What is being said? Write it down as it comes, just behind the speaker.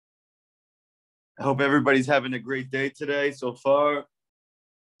I hope everybody's having a great day today so far.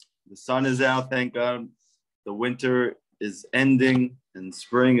 The sun is out, thank God. The winter is ending and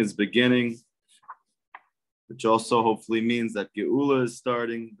spring is beginning, which also hopefully means that Geula is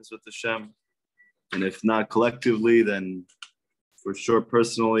starting, with Hashem. And if not collectively, then for sure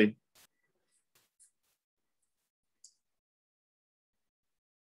personally.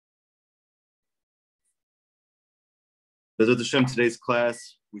 Bezrat Hashem, today's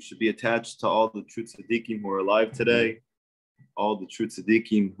class, we should be attached to all the true tzaddikim who are alive today, all the true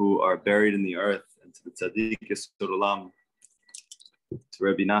tzaddikim who are buried in the earth, and to the tzaddik Olam, to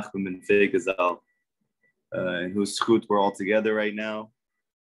Rabbi Nachman ben Fegazal, in whose schut we're all together right now.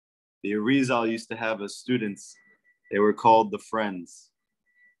 The Arizal used to have as students, they were called the Friends.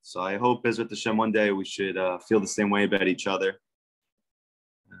 So I hope Bezrat Hashem one day we should feel the same way about each other.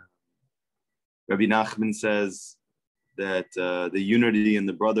 Rabbi Nachman says that the unity and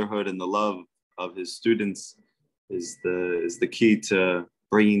the brotherhood and the love of his students is the key to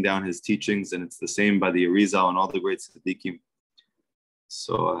bringing down his teachings, and it's the same by the Arizal and all the great tzaddikim.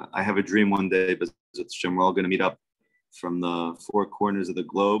 So I have a dream one day, but we're all going to meet up from the four corners of the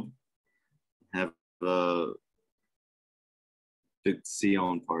globe, have a big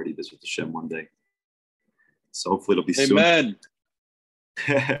Sion party, this with Hashem one day. So hopefully it'll be soon. Amen.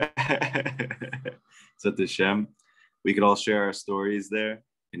 So Hashem, we could all share our stories there.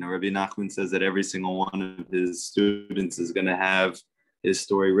 You know, Rabbi Nachman says that every single one of his students is going to have his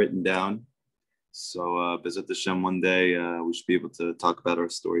story written down. So, Bezrat Hashem, one day we should be able to talk about our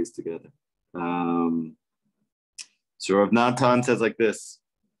stories together. So Rav Natan says like this: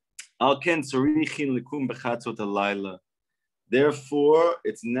 therefore,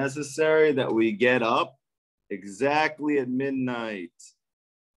 it's necessary that we get up exactly at midnight.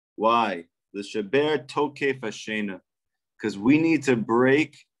 Why? The shaber tokef hashena, because we need to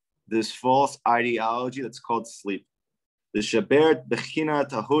break this false ideology that's called sleep. The shaber bechina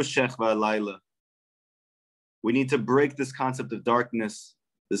tahoshech v'alayla. We need to break this concept of darkness,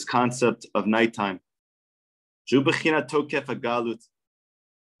 this concept of nighttime. Ju bechina tokef hagalut.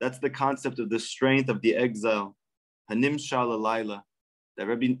 That's the concept of the strength of the exile. Hanimshal alayla.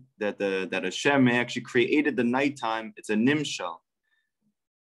 That Hashem actually created the nighttime. It's a nimshal.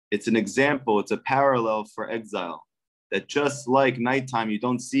 It's an example, it's a parallel for exile. That just like nighttime, you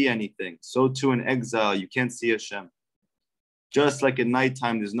don't see anything. So too in exile, you can't see Hashem. Just like in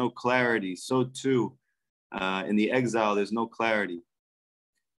nighttime, there's no clarity. So too in the exile, there's no clarity.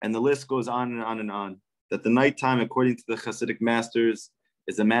 And the list goes on and on and on. That the nighttime, according to the Hasidic masters,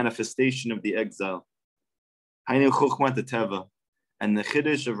 is a manifestation of the exile. And the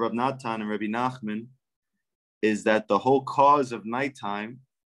Chiddush of Rav Natan and Rabbi Nachman is that the whole cause of nighttime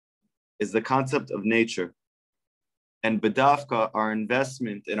is the concept of nature. And B'dafka, our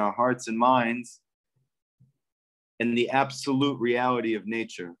investment in our hearts and minds, in the absolute reality of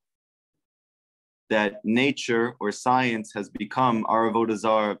nature. That nature or science has become our avodah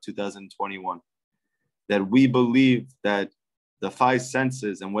zarah of 2021. That we believe that the five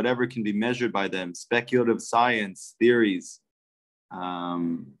senses and whatever can be measured by them, speculative science, theories,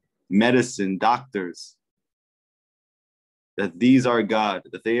 medicine, doctors, that these are God,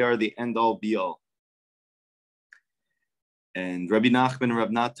 that they are the end-all, be-all. And Rabbi Nachman and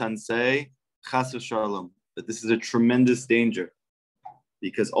Rav Natan say, Chas v'shalom, that this is a tremendous danger,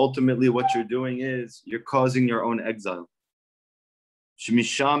 because ultimately what you're doing is you're causing your own exile.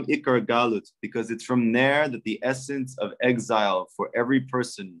 Shemisham ikar galut, because it's from there that the essence of exile for every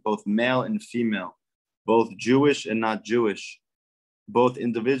person, both male and female, both Jewish and not Jewish, both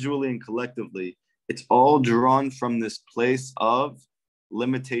individually and collectively, it's all drawn from this place of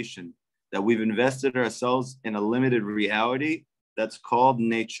limitation, that we've invested ourselves in a limited reality that's called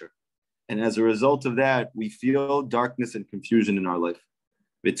nature. And as a result of that, we feel darkness and confusion in our life.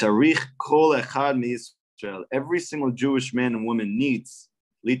 Every single Jewish man and woman needs,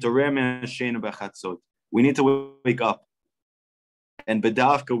 we need to wake up. And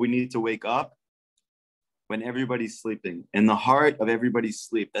B'davka, we need to wake up when everybody's sleeping, in the heart of everybody's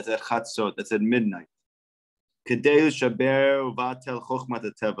sleep. That's at chatzot, that's at midnight.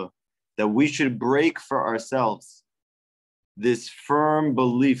 That we should break for ourselves this firm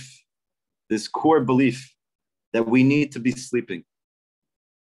belief, this core belief that we need to be sleeping.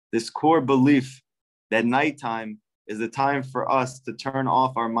 This core belief that nighttime is the time for us to turn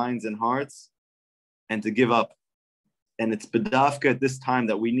off our minds and hearts and to give up. And it's B'davka at this time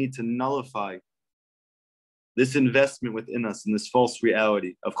that we need to nullify this investment within us in this false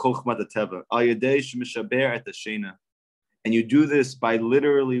reality of Chokhmat HaTeva. And you do this by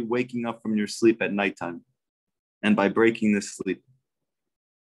literally waking up from your sleep at nighttime and by breaking this sleep.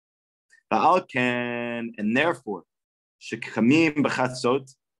 And therefore,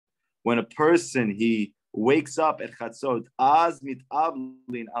 when a person he wakes up at chatzot,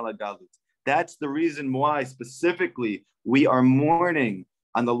 that's the reason why specifically we are mourning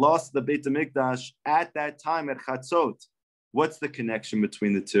on the loss of the Beit HaMikdash at that time at chatzot. What's the connection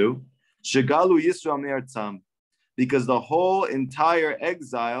between the two? Shegalu Yisrael me'artzam, because the whole entire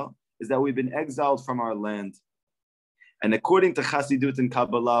exile is that we've been exiled from our land. And according to Chassidut and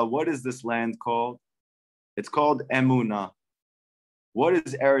Kabbalah, what is this land called? It's called Emunah. What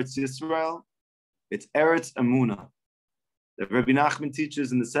is Eretz Yisrael? It's Eretz Emunah. The Rabbi Nachman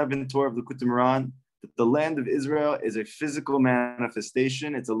teaches in the 7th Torah of Likutey that the land of Israel is a physical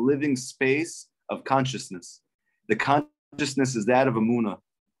manifestation. It's a living space of consciousness. The consciousness is that of Emunah.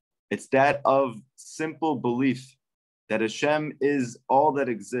 It's that of simple belief that Hashem is all that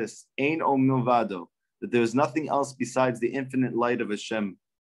exists. Ein o milvado. That there's nothing else besides the infinite light of Hashem,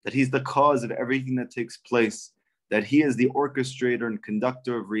 that He's the cause of everything that takes place, that He is the orchestrator and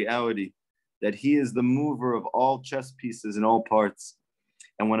conductor of reality, that He is the mover of all chess pieces and all parts.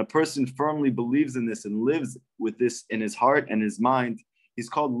 And when a person firmly believes in this and lives with this in his heart and his mind, he's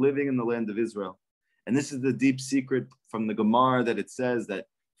called living in the land of Israel. And this is the deep secret from the Gemara, that it says that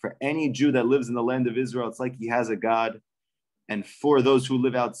for any Jew that lives in the land of Israel, it's like he has a God. And for those who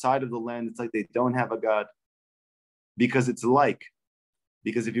live outside of the land, it's like they don't have a God. Because if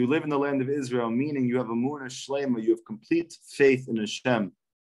you live in the land of Israel, meaning you have Emunah Shlema, you have complete faith in Hashem,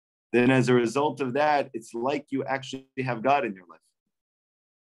 then as a result of that, it's like you actually have God in your life.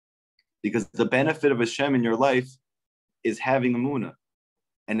 Because the benefit of Hashem in your life is having Emunah.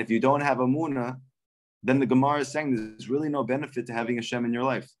 And if you don't have Emunah, then the Gemara is saying there's really no benefit to having Hashem in your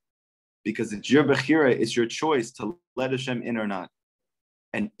life. Because it's your bechira, it's your choice to let Hashem in or not.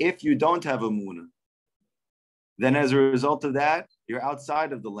 And if you don't have Emunah, then as a result of that, you're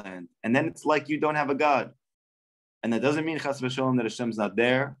outside of the land. And then it's like you don't have a God. And that doesn't mean, chas v'sholom, that Hashem's not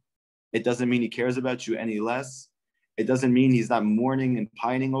there. It doesn't mean He cares about you any less. It doesn't mean He's not mourning and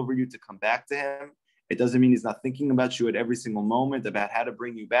pining over you to come back to Him. It doesn't mean He's not thinking about you at every single moment about how to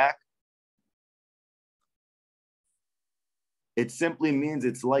bring you back. It simply means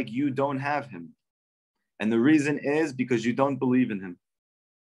it's like you don't have Him. And the reason is because you don't believe in Him.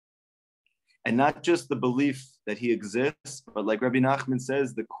 And not just the belief that He exists, but like Rabbi Nachman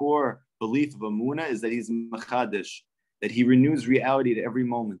says, the core belief of Emunah is that He's Machadish, that He renews reality at every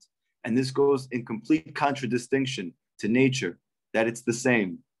moment. And this goes in complete contradistinction to nature, that it's the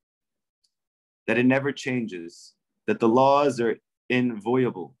same, that it never changes, that the laws are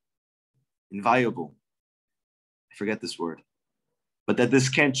inviolable. I forget this word. But that this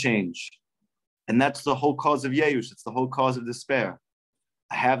can't change. And that's the whole cause of Yeush. It's the whole cause of despair.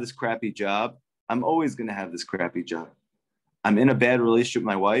 I have this crappy job. I'm always going to have this crappy job. I'm in a bad relationship with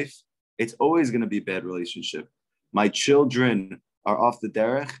my wife. It's always going to be a bad relationship. My children are off the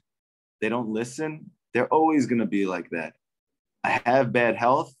derech. They don't listen. They're always going to be like that. I have bad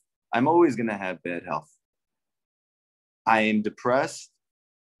health. I'm always going to have bad health. I am depressed.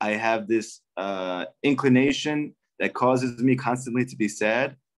 I have this inclination that causes me constantly to be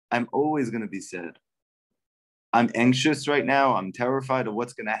sad. I'm always going to be sad. I'm anxious right now. I'm terrified of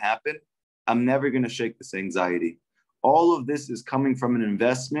what's going to happen. I'm never going to shake this anxiety. All of this is coming from an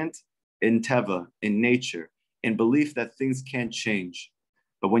investment in teva, in nature, in belief that things can't change.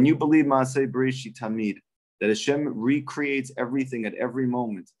 But when you believe Maaseh Bereshit Tamid, that Hashem recreates everything at every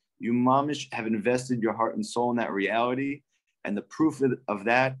moment, you mamish have invested your heart and soul in that reality. And the proof of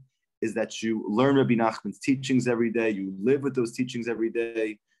that is that you learn Rabbi Nachman's teachings every day. You live with those teachings every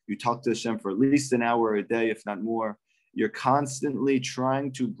day. You talk to Hashem for at least an hour a day, if not more. You're constantly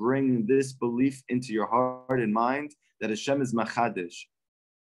trying to bring this belief into your heart and mind that Hashem is Machadish.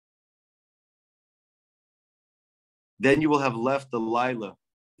 Then you will have left the Laila.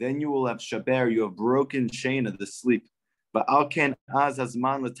 Then you will have Shaber. You have broken Shena, the sleep. But Alken Az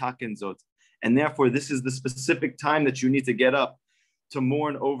Hazman L'Taken Zot. And therefore, this is the specific time that you need to get up to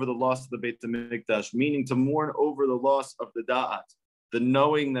mourn over the loss of the Beit HaMikdash, meaning to mourn over the loss of the Da'at, the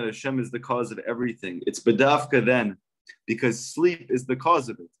knowing that Hashem is the cause of everything. It's Bedavka then, because sleep is the cause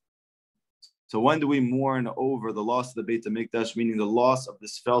of it. So when do we mourn over the loss of the Beit HaMikdash, meaning the loss of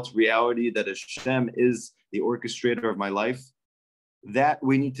this felt reality that Hashem is the orchestrator of my life? That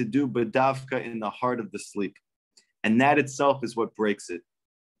we need to do Bedavka in the heart of the sleep. And that itself is what breaks it.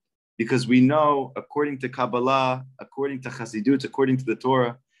 Because we know, according to Kabbalah, according to Chassidut, according to the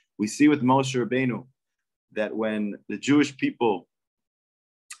Torah, we see with Moshe Rabbeinu that when the Jewish people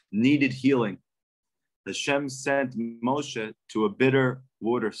needed healing, Hashem sent Moshe to a bitter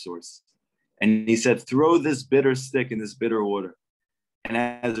water source. And He said, throw this bitter stick in this bitter water.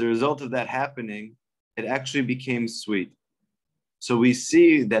 And as a result of that happening, it actually became sweet. So we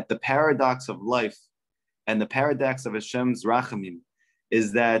see that the paradox of life and the paradox of Hashem's rachamim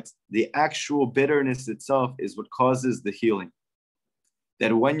is that the actual bitterness itself is what causes the healing.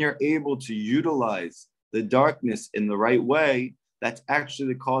 That when you're able to utilize the darkness in the right way, that's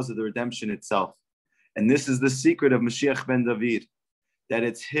actually the cause of the redemption itself. And this is the secret of Mashiach ben David, that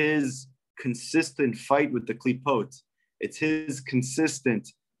it's his consistent fight with the klipot. It's his consistent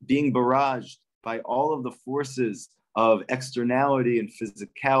being barraged by all of the forces of externality and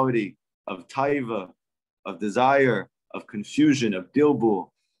physicality, of taiva, of desire, of confusion, of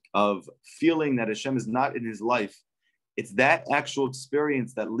bilbul, of feeling that Hashem is not in his life. It's that actual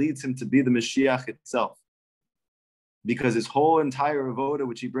experience that leads him to be the Mashiach itself. Because his whole entire avoda,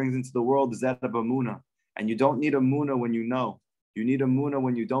 which he brings into the world, is that of Amunah. And you don't need Amunah when you know. You need Amunah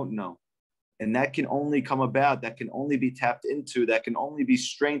when you don't know. And that can only come about, that can only be tapped into, that can only be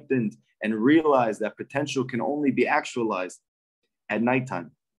strengthened and realized, that potential can only be actualized at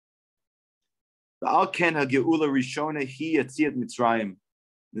nighttime. This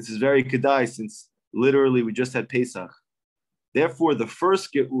is very kedai, since literally we just had Pesach. Therefore, the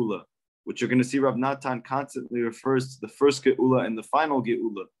first geula, which you're going to see Rav Natan constantly refers to the first geula and the final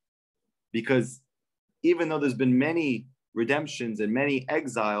geula, because even though there's been many redemptions and many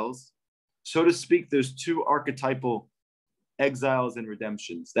exiles, so to speak, there's two archetypal exiles and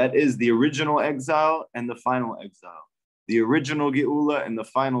redemptions. That is the original exile and the final exile. The original geula and the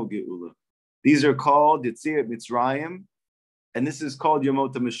final geula. These are called Yetziat Mitzrayim, and this is called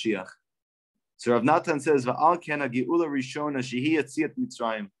Yomot HaMashiach. So Rav Natan says, Va'al kena geula rishona shehi Yetziat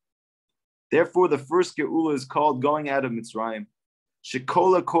Mitzrayim. Therefore, the first geula is called going out of Mitzrayim.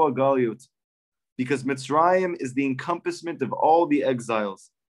 Shekola koa galiut. Because Mitzrayim is the encompassment of all the exiles.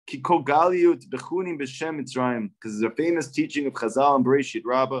 Kiko galiut bechunim b'shem Mitzrayim. Because there's a famous teaching of Chazal and Bereshit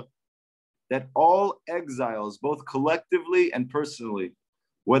Rabbah that all exiles, both collectively and personally,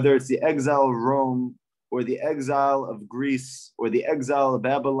 whether it's the exile of Rome, or the exile of Greece, or the exile of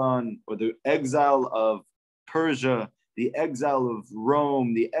Babylon, or the exile of Persia, the exile of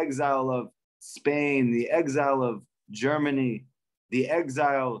Rome, the exile of Spain, the exile of Germany, the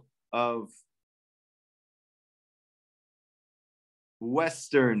exile of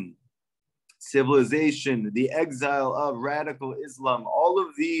Western civilization, the exile of radical Islam, all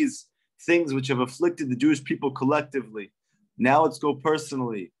of these things which have afflicted the Jewish people collectively. Now let's go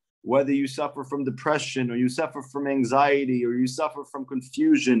personally. Whether you suffer from depression, or you suffer from anxiety, or you suffer from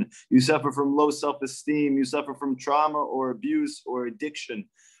confusion, you suffer from low self-esteem, you suffer from trauma or abuse or addiction.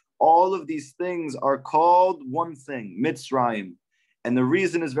 All of these things are called one thing, Mitzrayim. And the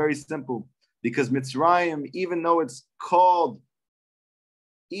reason is very simple, because Mitzrayim, even though it's called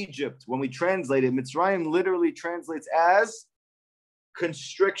Egypt, when we translate it, Mitzrayim literally translates as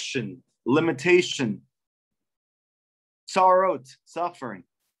constriction, limitation, sorrow, suffering.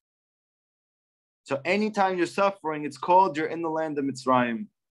 So anytime you're suffering, it's called you're in the land of Mitzrayim.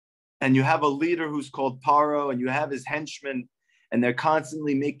 And you have a leader who's called Paro, and you have his henchmen, and they're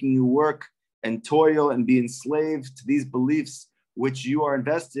constantly making you work and toil and be enslaved to these beliefs which you are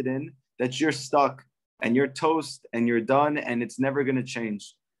invested in, that you're stuck and you're toast and you're done and it's never going to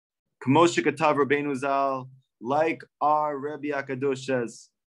change. K'moshe Katav Rabbeinu Zal, like our Rebbe HaKadosh says,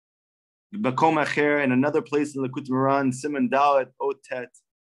 B'kom Acher, in another place in Likutey Moran, Siman Dalet Otet,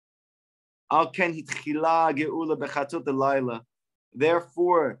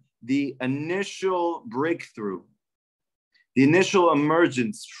 therefore, the initial breakthrough, the initial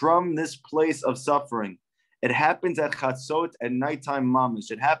emergence from this place of suffering, it happens at Chatzot, at nighttime mamish.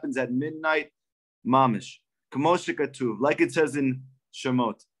 It happens at midnight mamish. K'moshe Katuv, like it says in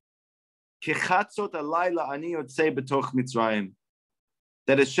Shemot, Kechatzot alayla ani yotzei betoch Mitzrayim.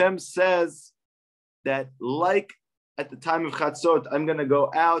 That Hashem says that like at the time of Chatzot, I'm going to go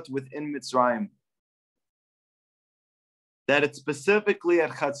out within Mitzrayim. That it's specifically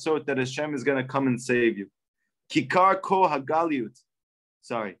at Chatzot that Hashem is going to come and save you. Kikar ko hagaliut.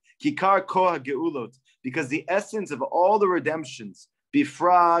 Kikar ko hageulot. Because the essence of all the redemptions,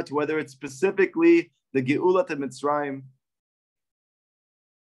 bifrat, whether it's specifically the Geulat of Mitzrayim,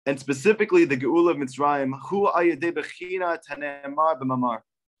 and specifically the Geula of Mitzrayim, hu ayadei bechina tanemar b'mamar.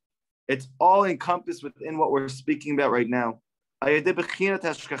 It's all encompassed within what we're speaking about right now. It's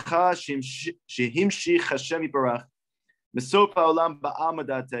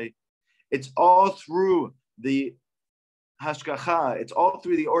all through the hashgacha, it's all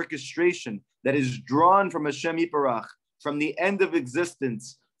through the orchestration that is drawn from Hashem Yiparach, from the end of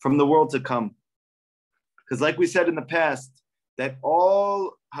existence, from the world to come. Because like we said in the past, that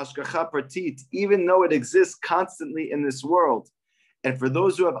all hashgacha pratit, even though it exists constantly in this world, And for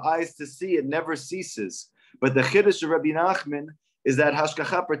those who have eyes to see, it never ceases. But the Chiddush of Rabbi Nachman is that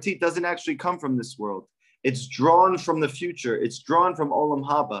Hashgacha Pratit doesn't actually come from this world. It's drawn from the future. It's drawn from Olam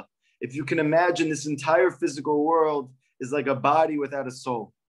Haba. If you can imagine, this entire physical world is like a body without a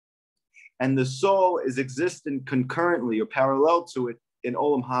soul. And the soul is existent concurrently or parallel to it in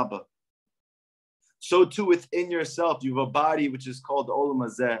Olam Haba. So too within yourself, you have a body which is called Olam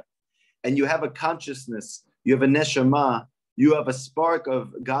Hazeh. And you have a consciousness, you have a neshama, you have a spark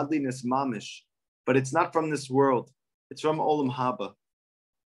of godliness mamish. But it's not from this world. It's from Olam Haba.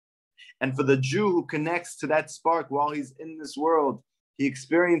 And for the Jew who connects to that spark while he's in this world, he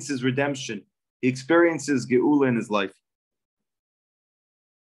experiences redemption. He experiences Geula in his life.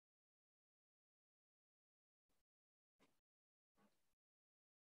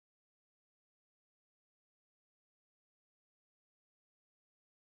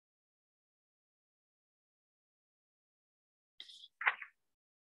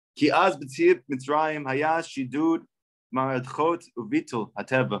 Ki az b'tziat Mitzrayim haya shidud maradchot uvitul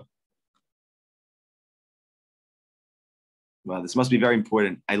hateva. Wow, this must be very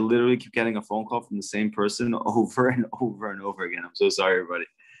important. I literally keep getting a phone call from the same person over and over and over again. I'm so sorry, everybody.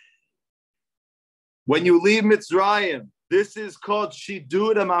 When you leave Mitzrayim, this is called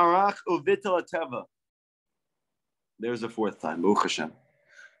Shidud Amarach Uvital Ateva. There's a fourth time, Baruch Hashem.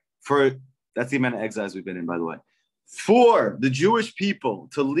 That's the amount of exiles we've been in, by the way. For the Jewish people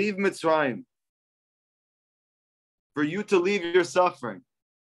to leave Mitzrayim, for you to leave your suffering,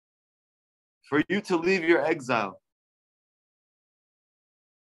 for you to leave your exile,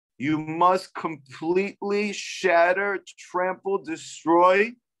 you must completely shatter, trample,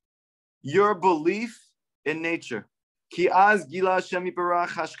 destroy your belief in nature. Ki az gila Hashem yibarach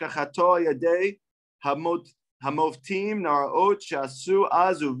hashkachato yadei hamovtim naraot shasu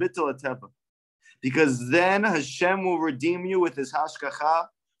az uvital ateva. Because then Hashem will redeem you with his hashkacha,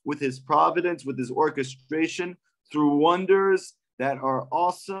 with his providence, with his orchestration, through wonders that are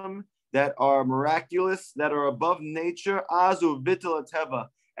awesome, that are miraculous, that are above nature, az uvital ateva.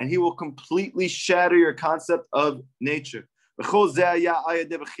 And he will completely shatter your concept of nature. And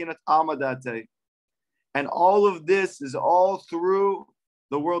all of this is all through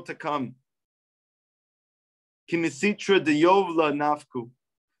the world to come. Kimisitra de Yovla Nafku.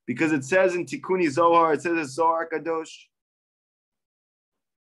 Because it says in Tikuni Zohar, it says in Zohar Kadosh,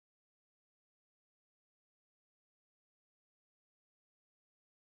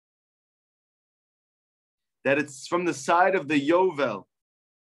 that it's from the side of the Yovel.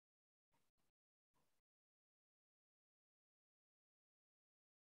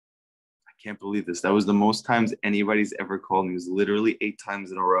 I can't believe this. That was the most times anybody's ever called me. It was literally 8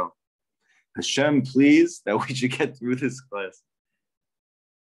 times in a row. Hashem, please, that we should get through this class.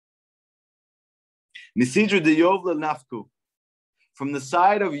 Nisidra de Yovel Nafku. From the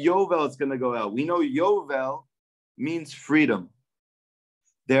side of Yovel, it's going to go out. We know Yovel means freedom.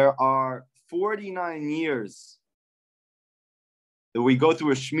 There are 49 years that we go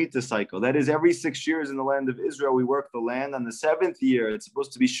through a Shemitah cycle. That is, every 6 years in the land of Israel, we work the land. On the 7th year, it's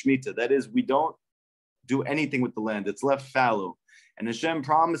supposed to be Shemitah. That is, we don't do anything with the land. It's left fallow. And Hashem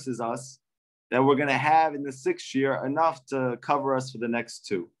promises us that we're going to have in the 6th year enough to cover us for the next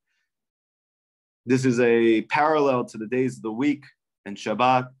 2. This is a parallel to the days of the week and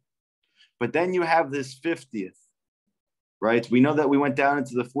Shabbat. But then you have this 50th, right? We know that we went down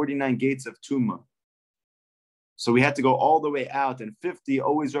into the 49 gates of Tumah. So we had to go all the way out, and 50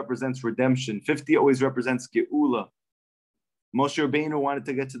 always represents redemption. 50 always represents Geula. Moshe Rabbeinu wanted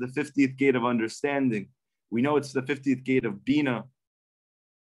to get to the 50th gate of understanding. We know it's the 50th gate of Bina.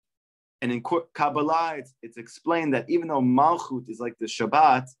 And in Kabbalah, it's explained that even though Malchut is like the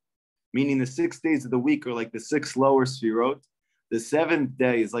Shabbat, meaning the 6 days of the week are like the 6 lower Sfirot, the 7th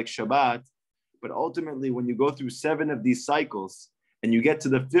day is like Shabbat, but ultimately when you go through 7 of these cycles, and you get to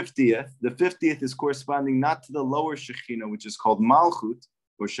the 50th is corresponding not to the lower Shekhinah, which is called Malchut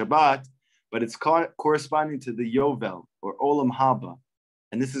or Shabbat, but it's corresponding to the Yovel or Olam Haba.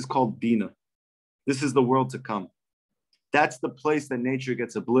 And this is called Bina. This is the world to come. That's the place that nature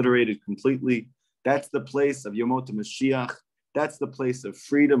gets obliterated completely. That's the place of Yomot HaMashiach. That's the place of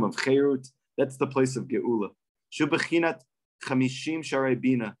freedom, of Cherut. That's the place of Geula. Shubachinat Chamishim Sharei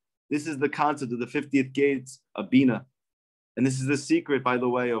Bina. This is the concept of the 50th gates of Bina. And this is the secret, by the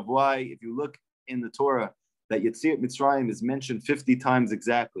way, of why, if you look in the Torah, that Yetziat Mitzrayim is mentioned 50 times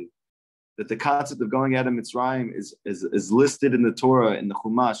exactly. That the concept of going out of Mitzrayim is listed in the Torah, in the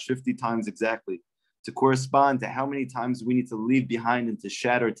Chumash, 50 times exactly, to correspond to how many times we need to leave behind and to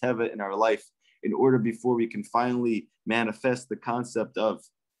shatter Teva in our life in order before we can finally manifest the concept of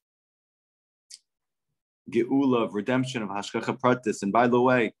geula, of redemption, of hashgacha pratis. And by the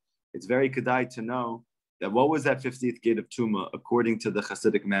way, it's very kedai to know that what was that 50th gate of Tuma according to the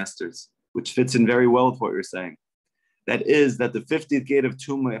Hasidic masters, which fits in very well with what you're saying. That is that the 50th gate of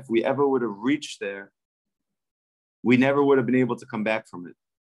Tuma, if we ever would have reached there, we never would have been able to come back from it.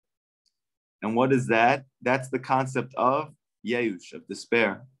 And what is that? That's the concept of Yeush, of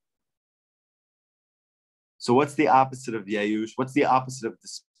despair. So what's the opposite of Yeush? What's the opposite of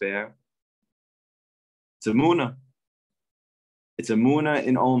despair? It's Emunah. It's Emunah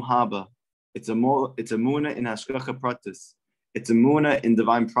in Olam Haba. It's Emunah in Hashgacha Pratis. It's Emunah in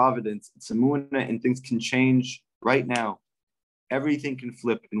divine providence. It's Emunah in things can change right now. Everything can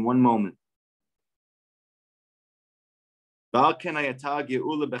flip in one moment. And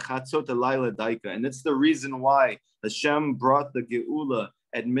it's the reason why Hashem brought the Geula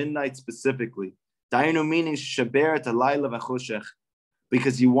at midnight specifically. Dainu meaning shaber talayla v'choshech,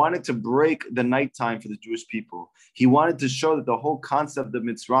 because he wanted to break the nighttime for the Jewish people. He wanted to show that the whole concept of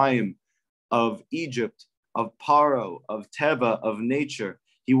Mitzrayim, of Egypt, of Paro, of Teva, of nature,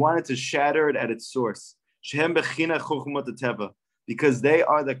 he wanted to shatter it at its source. Shehem bechina chokhmot teva, because they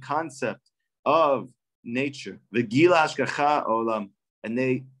are the concept of nature. V'gila hashgacha olam,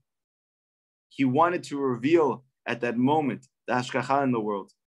 and he wanted to reveal at that moment the hashgacha in the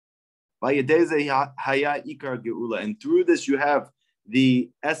world. And through this you have the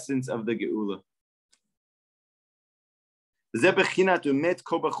essence of the geula. This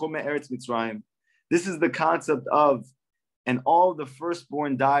is the concept of, and all the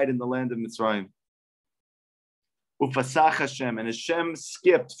firstborn died in the land of Mitzrayim. Ufasach Hashem, and Hashem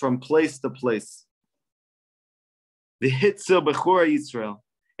skipped from place to place. The Hitzil Bechor Yisrael,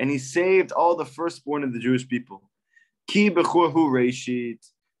 and he saved all the firstborn of the Jewish people. Ki Bechor Hu Reishit,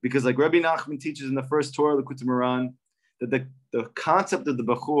 because like Rabbi Nachman teaches in the first Torah, Likutey Moran, that the concept of the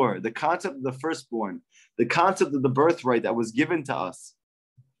Bechor, the concept of the firstborn, the concept of the birthright that was given to us,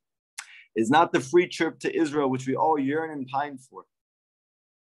 is not the free trip to Israel, which we all yearn and pine for,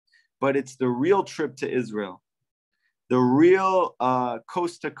 but it's the real trip to Israel, the real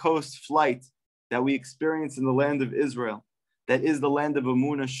coast-to-coast flight that we experience in the land of Israel, that is the land of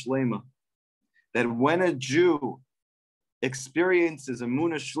Emunah Shlema. That when a Jew experiences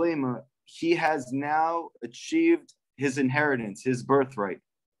Emunah Shlema, he has now achieved his inheritance, his birthright.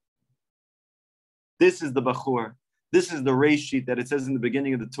 This is the Bachur. This is the Reshit that it says in the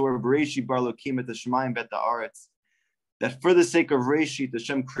beginning of the Torah, Bereshit bar Elokim et Hashemayim vet haaretz. That for the sake of Reshit,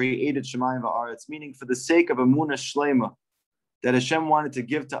 Hashem created Shemayim va'aretz, meaning for the sake of Emunah Shlema, that Hashem wanted to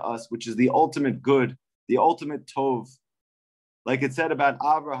give to us, which is the ultimate good, the ultimate tov. Like it said about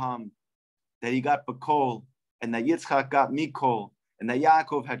Abraham, that he got Bakol, and that Yitzchak got Mikol, and that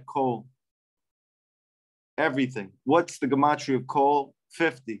Yaakov had Kol. Everything. What's the gematria of Kol?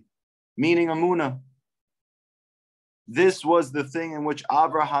 50. Meaning Emunah. This was the thing in which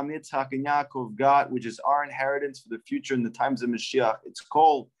Abraham, Yitzchak, and Yaakov got, which is our inheritance for the future in the times of Mashiach. It's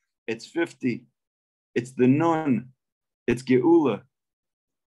Kol. It's 50. It's the Nun. It's Geula.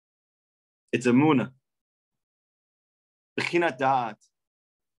 It's Emunah. Bechinat Da'at.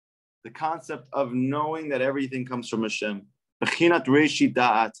 The concept of knowing that everything comes from Hashem. Bechinat Reshit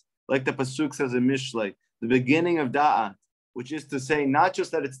Da'at. Like the Pasuk says in Mishlei, the beginning of Da'at, which is to say not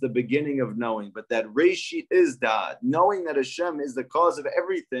just that it's the beginning of knowing, but that Reshit is Da'at. Knowing that Hashem is the cause of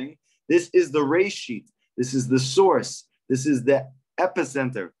everything. This is the Reshit. This is the source. This is the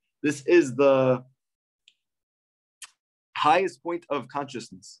epicenter. This is the highest point of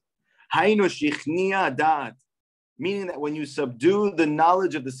consciousness. Hainu shichniya da'at, meaning that when you subdue the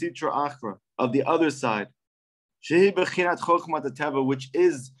knowledge of the Sitra Achra, of the other side, shehi bechinat chokhmat teva, which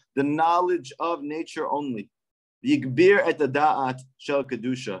is the knowledge of nature only, yigbir et da'at shel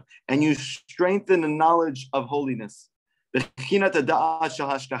kedusha, and you strengthen the knowledge of holiness, bechinat da'at shel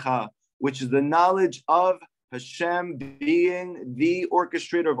hashgacha, which is the knowledge of Hashem being the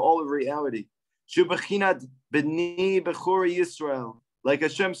orchestrator of all of reality. Shubachinat b'ni bechor Yisrael, like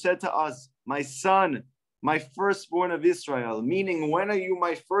Hashem said to us, my son, my firstborn of Israel. Meaning, when are you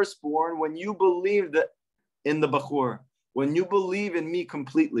my firstborn? When you believe that in the Bechor, when you believe in me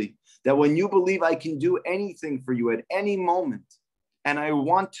completely, that when you believe I can do anything for you at any moment, and I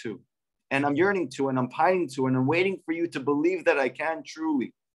want to, and I'm yearning to, and I'm pining to, and I'm waiting for you to believe that I can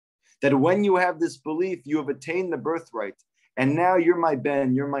truly. That when you have this belief, you have attained the birthright, and now you're my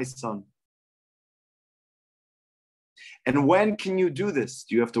ben, you're my son. And when can you do this?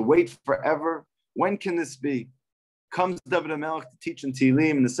 Do you have to wait forever? When can this be? Comes David HaMelech to teach in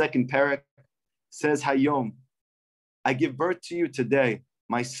Tehillim in the second parak, says Hayom, I give birth to you today,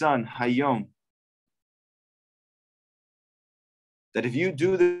 my son, Hayom. That if you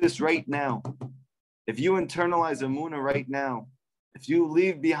do this right now, If you internalize Emunah right now, if you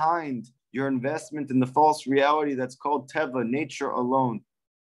leave behind your investment in the false reality that's called Teva, nature alone,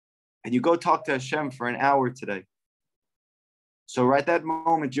 and you go talk to Hashem for an hour today, so right at that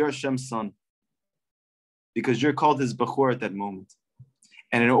moment, you're Hashem's son, because you're called his Bechor at that moment.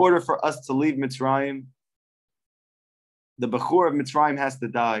 And in order for us to leave Mitzrayim, the Bechor of Mitzrayim has to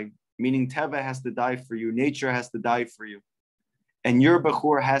die, meaning Teva has to die for you, nature has to die for you, and your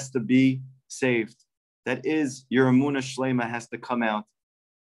Bechor has to be saved. That is, your Emunah Shlema has to come out.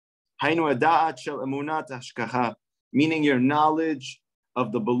 Hainu ada'at shel emunat hashkacha, meaning your knowledge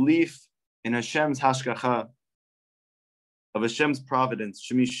of the belief in Hashem's hashkacha, of Hashem's providence.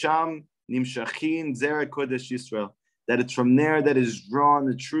 Shemisham nimshachin zera kodesh Yisrael, that it's from there that is drawn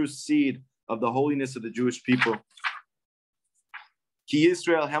the true seed of the holiness of the Jewish people. Ki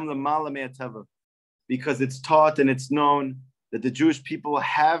Yisrael hem lemala me'ateva, because it's taught and it's known that the Jewish people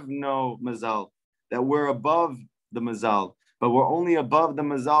have no mazal, that we're above the mazal, but we're only above the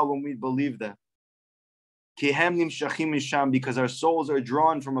mazal when we believe that. Ki hem nimshachim misham, because our souls are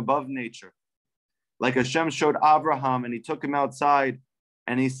drawn from above nature. Like Hashem showed Abraham, and he took him outside,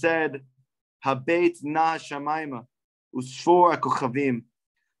 and he said, Habeit na shamayma, usfor akochavim.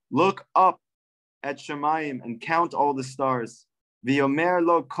 Look up at Shemayim and count all the stars. V'yomer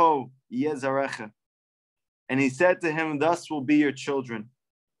lo ko yezarecha. And he said to him, thus will be your children.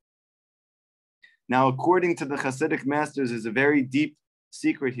 Now, according to the Hasidic masters, there's a very deep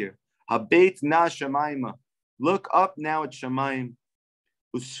secret here. Habeit na shamayma. Look up now at Shemayim.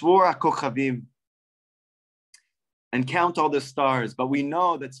 Usfor akochavim. And count all the stars. But we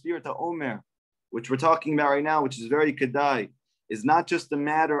know that Sfirat HaOmer, which we're talking about right now, which is very kedai, is not just a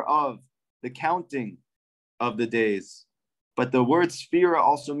matter of the counting of the days, but the word Sfira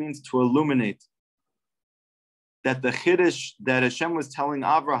also means to illuminate. That the Chiddush that Hashem was telling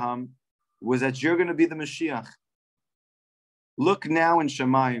Abraham was that you're going to be the Mashiach. Look now in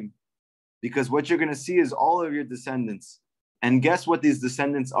Shemayim, because what you're going to see is all of your descendants. And guess what these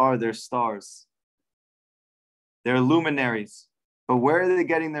descendants are? They're stars. They're luminaries. But where are they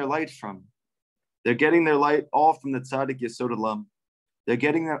getting their light from? They're getting their light all from the Tzaddik Yesod Olam. They're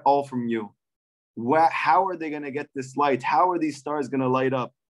getting that all from you. How are they going to get this light? How are these stars going to light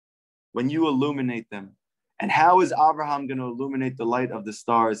up? When you illuminate them. And how is Abraham going to illuminate the light of the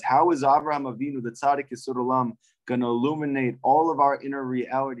stars? How is Abraham Avinu, the Tzaddik Yesod Olam, going to illuminate all of our inner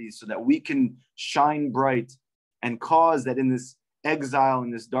realities so that we can shine bright and cause that in this exile, in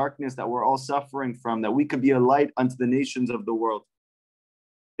this darkness that we're all suffering from, that we could be a light unto the nations of the world?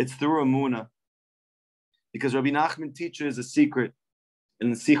 It's through Emunah. Because Rabbi Nachman teaches a secret in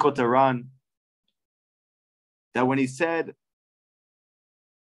the Sichot Aran, that when he said,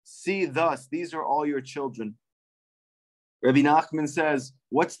 see thus, these are all your children. Rabbi Nachman says,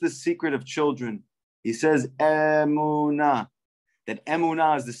 what's the secret of children? He says, Emunah. That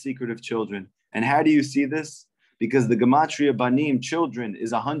Emunah is the secret of children. And how do you see this? Because the Gematria Banim, children,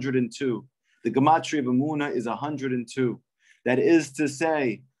 is 102. The Gematria of Emunah is 102. That is to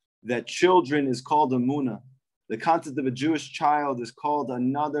say that children is called Emunah. The concept of a Jewish child is called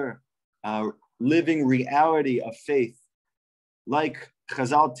another living reality of faith. Like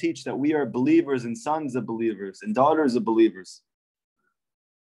Chazal teach that we are believers and sons of believers and daughters of believers.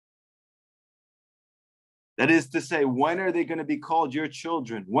 That is to say, when are they going to be called your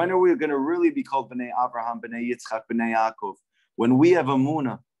children? When are we going to really be called B'nai Abraham, B'nai Yitzchak, B'nai Yaakov? When we have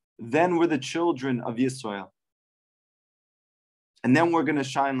Emunah, then we're the children of Yisrael. And then we're going to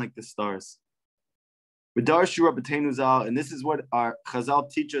shine like the stars. B'darshu Rabbeinu Zal, and this is what our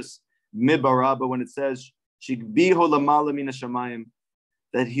Chazal teach us, Mibarabba, when it says, Shigbiho lamala mina shamayim,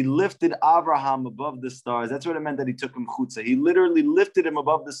 that he lifted Abraham above the stars. That's what it meant that he took him chutza. He literally lifted him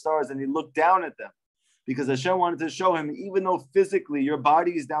above the stars and he looked down at them. Because Hashem wanted to show him, even though physically your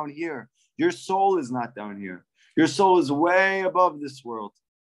body is down here, your soul is not down here. Your soul is way above this world.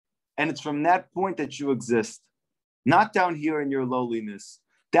 And it's from that point that you exist, not down here in your lowliness.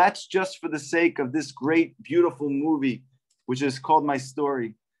 That's just for the sake of this great, beautiful movie, which is called My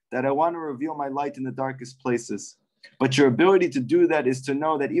Story, that I want to reveal my light in the darkest places. But your ability to do that is to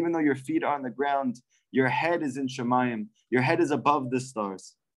know that even though your feet are on the ground, your head is in Shemayim. Your head is above the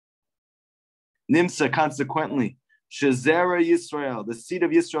stars. Nimsa, consequently, Shezera Yisrael, the seed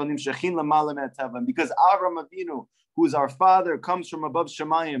of Yisrael, Nimshachin Lamala Me'atavam, because Avram Avinu, who is our father, comes from above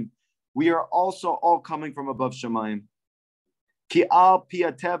Shemayim, we are also all coming from above Shemayim. Ki al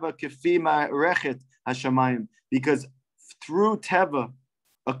pi Teva kefi ma'rechet hashamayim, because through Teva,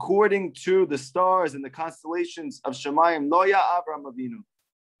 according to the stars and the constellations of Shemayim, lo ya Avram Avinu,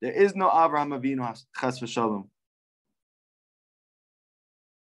 there is no Avraham Avinu, chas v'shalom.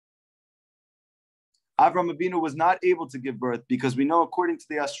 Avram Avinu was not able to give birth because we know, according to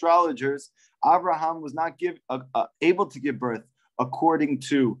the astrologers, Abraham was not able to give birth according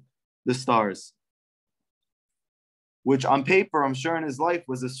to the stars, which on paper, I'm sure in his life,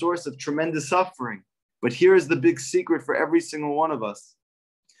 was a source of tremendous suffering. But here is the big secret for every single one of us.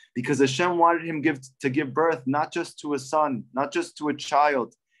 Because Hashem wanted him to give birth not just to a son, not just to a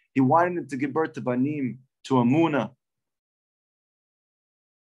child. He wanted him to give birth to Banim, to Amunah.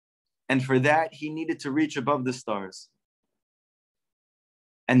 And for that, he needed to reach above the stars.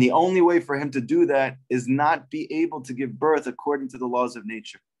 And the only way for him to do that is not be able to give birth according to the laws of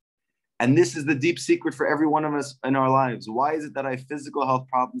nature. And this is the deep secret for every one of us in our lives. Why is it that I have physical health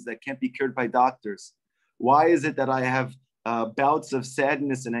problems that can't be cured by doctors? Why is it that I have bouts of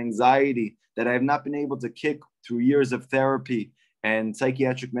sadness and anxiety that I have not been able to kick through years of therapy and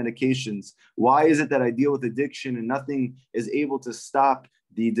psychiatric medications? Why is it that I deal with addiction and nothing is able to stop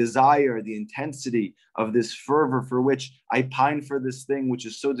the desire, the intensity of this fervor for which I pine for this thing, which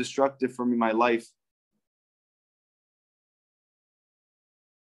is so destructive for me, my life?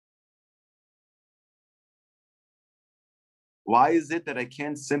 Why is it that I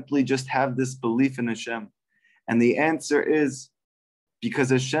can't simply just have this belief in Hashem? And the answer is because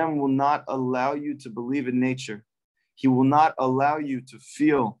Hashem will not allow you to believe in nature. He will not allow you to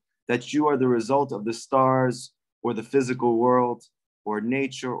feel that you are the result of the stars or the physical world or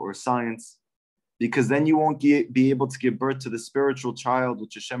nature or science, because then you won't be able to give birth to the spiritual child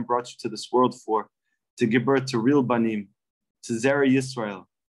which Hashem brought you to this world for, to give birth to real Banim, to Zera Yisrael,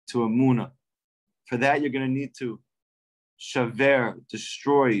 to Amunah. For that, you're going to need to shaver,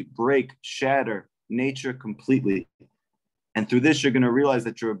 destroy, break, shatter nature completely. And through this, you're going to realize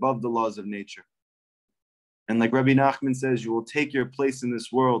that you're above the laws of nature. And like Rabbi Nachman says, you will take your place in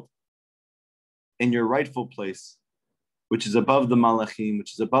this world in your rightful place, which is above the malachim,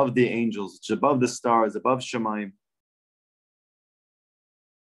 which is above the angels, which is above the stars, above Shemaim.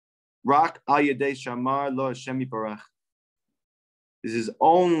 Rak al yedei shamar lo Hashem yiparach. This is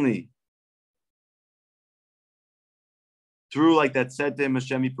only through, like that said to him,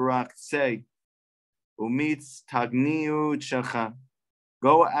 Hashem yiparach, say, umitz tagniu tchecha.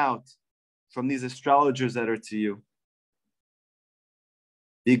 Go out from these astrologers that are to you.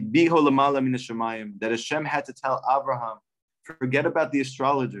 That Hashem had to tell Abraham, forget about the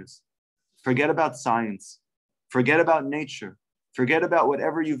astrologers, forget about science, forget about nature, forget about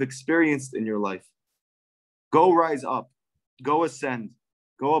whatever you've experienced in your life. Go rise up, go ascend,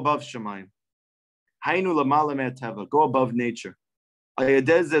 go above Shemaim. Hainu lamala me'ateva, go above nature. And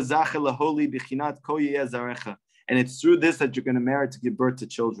it's through this that you're going to merit to give birth to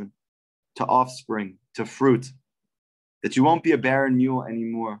children, to offspring, to fruit. That you won't be a barren mule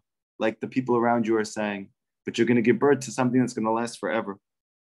anymore, like the people around you are saying, but you're going to give birth to something that's going to last forever.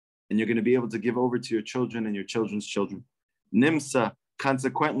 And you're going to be able to give over to your children and your children's children. Nimsa,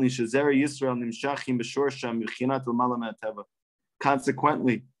 consequently, Shazera Yisrael nimshachim b'shorsham yichinat l'mala me'ateva.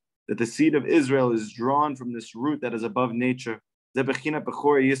 Consequently, that the seed of Israel is drawn from this root that is above nature. Zebechinat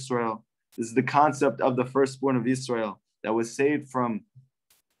b'chorei Yisrael. This is the concept of the firstborn of Israel that was saved from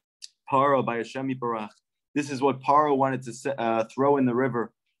Paro by Hashem Yiparach. This is what Paro wanted to throw in the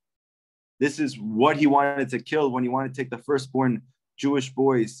river. This is what he wanted to kill when he wanted to take the firstborn Jewish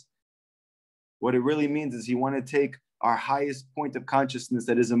boys. What it really means is he wanted to take our highest point of consciousness,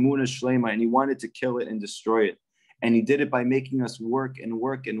 that is Amunah Shlema, and he wanted to kill it and destroy it. And he did it by making us work and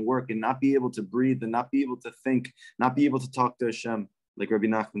work and work and not be able to breathe and not be able to think, not be able to talk to Hashem, like Rabbi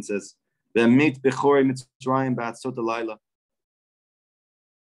Nachman says.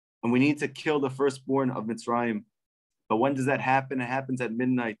 And we need to kill the firstborn of Mitzrayim. But when does that happen? It happens at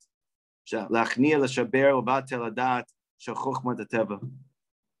midnight.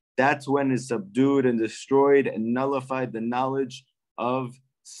 That's when is subdued and destroyed and nullified the knowledge of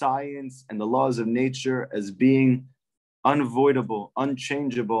science and the laws of nature as being unavoidable,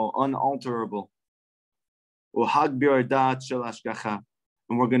 unchangeable, unalterable. And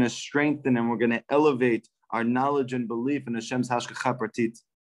we're going to strengthen and we're going to elevate our knowledge and belief in Hashem's hashgacha pratit.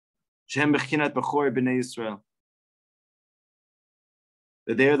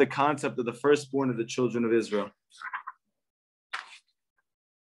 That they are the concept of the firstborn of the children of Israel.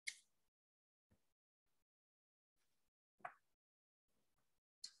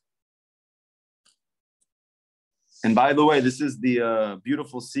 And by the way, this is the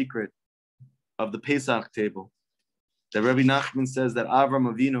beautiful secret of the Pesach table. That Rabbi Nachman says that Avram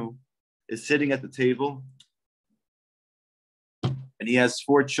Avinu is sitting at the table and he has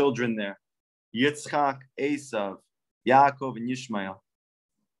 4 children there. Yitzchak, Esav, Yaakov, and Yishmael.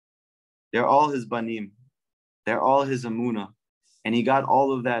 They're all his banim. They're all his amunah. And he got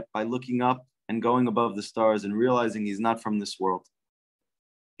all of that by looking up and going above the stars and realizing he's not from this world.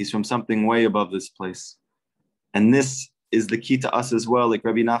 He's from something way above this place. And this is the key to us as well, like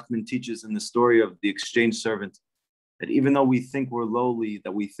Rabbi Nachman teaches in the story of the exchange servant, that even though we think we're lowly,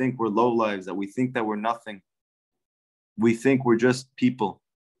 that we think we're low lives, that we think that we're nothing, we think we're just people,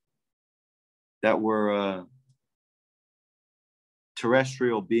 that we're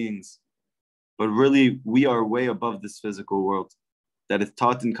terrestrial beings, but really we are way above this physical world. That it's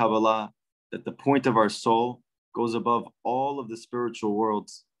taught in Kabbalah that the point of our soul goes above all of the spiritual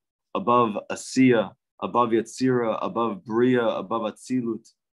worlds, above Asiya, above Yetzira, above Bria, above Atzilut.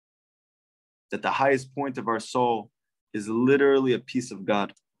 That the highest point of our soul is literally a piece of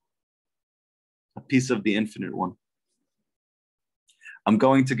God, a piece of the Infinite One. I'm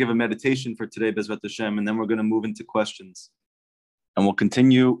going to give a meditation for today, Bezrat Hashem, and then we're going to move into questions. And we'll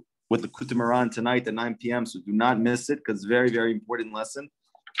continue with the Likutey Moharan tonight at 9 p.m. So do not miss it, because very, very important lesson.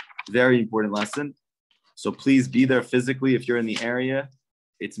 Very important lesson. So please be there physically if you're in the area.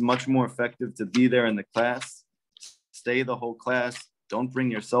 It's much more effective to be there in the class. Stay the whole class. Don't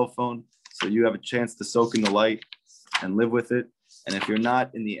bring your cell phone so you have a chance to soak in the light and live with it. And if you're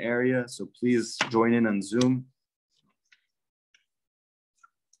not in the area, so please join in on Zoom.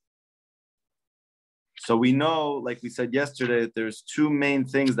 So we know, like we said yesterday, that there's two main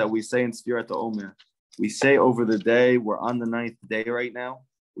things that we say in Sfirat HaOmer. We say over the day, we're on the 9th day right now,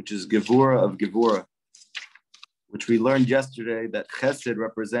 which is Gevura of Gevura, which we learned yesterday that Chesed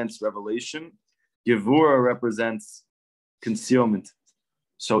represents revelation, Gevura represents concealment.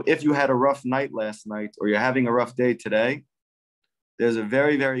 So if you had a rough night last night, or you're having a rough day today, there's a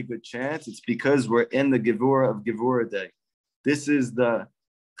very, very good chance it's because we're in the Gevura of Gevura day. This is the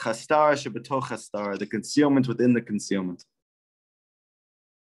Chastar Shebetoch Chastar, the concealment within the concealment.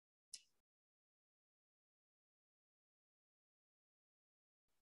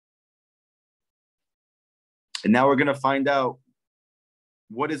 And now we're going to find out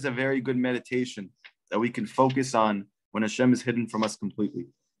what is a very good meditation that we can focus on when Hashem is hidden from us completely.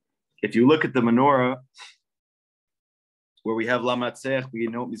 If you look at the menorah, where we have Lamatzech, we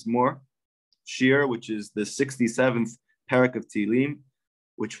know Mizmor, Shir, which is the 67th parak of Tehillim,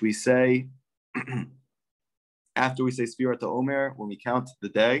 which we say after we say Sfirat HaOmer, when we count the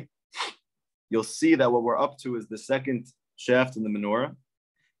day, you'll see that what we're up to is the second shaft in the menorah.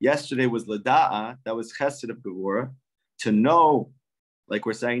 Yesterday was Lada'a, that was Chesed of Gevura. To know, like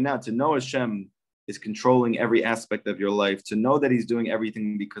we're saying now, to know Hashem is controlling every aspect of your life, to know that he's doing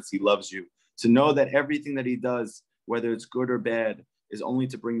everything because he loves you, to know that everything that he does, whether it's good or bad, is only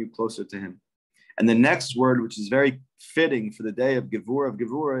to bring you closer to him. And the next word, which is very fitting for the day of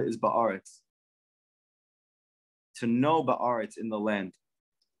Gevura, is Ba'aretz. To know Ba'aretz, in the land.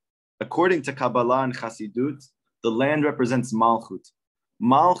 According to Kabbalah and Chassidut, the land represents Malchut.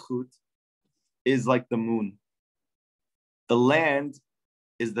 Malchut is like the moon. The land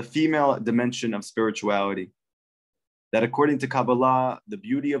is the female dimension of spirituality. That according to Kabbalah, the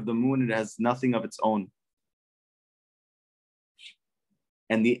beauty of the moon, it has nothing of its own.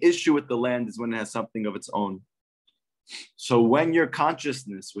 And the issue with the land is when it has something of its own. So when your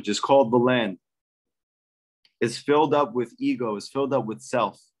consciousness, which is called the land, is filled up with ego, is filled up with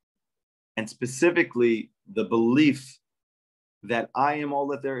self, and specifically the belief that I am all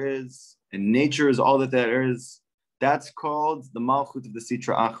that there is, and nature is all that there is, that's called the Malchut of the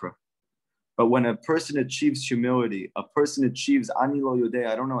Sitra Achra. But when a person achieves humility, a person achieves Ani lo yodeh,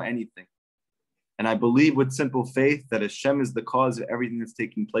 I don't know anything, and I believe with simple faith that Hashem is the cause of everything that's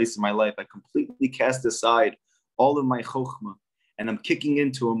taking place in my life, I completely cast aside all of my chokhmah, and I'm kicking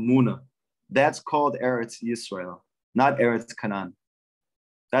into a munah. That's called Eretz Yisrael, not Eretz Canaan.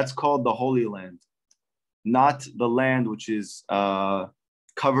 That's called the Holy Land, not the land which is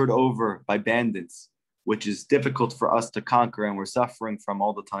covered over by bandits, which is difficult for us to conquer and we're suffering from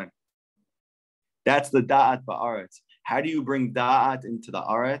all the time. That's the Da'at Ba'aretz. How do you bring Da'at into the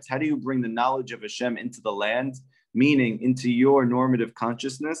Aretz? How do you bring the knowledge of Hashem into the land, meaning into your normative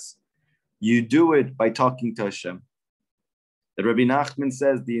consciousness? You do it by talking to Hashem. The Rabbi Nachman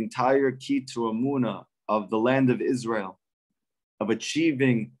says the entire key to Amunah of the land of Israel, of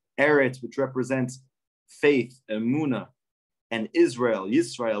achieving Eretz, which represents faith, Amunah, and Israel,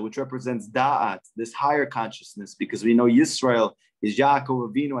 Yisrael, which represents Da'at, this higher consciousness, because we know Yisrael is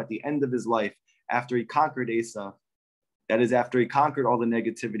Yaakov Avinu at the end of his life, after he conquered Esau. That is, after he conquered all the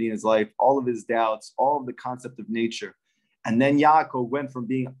negativity in his life, all of his doubts, all of the concept of nature. And then Yaakov went from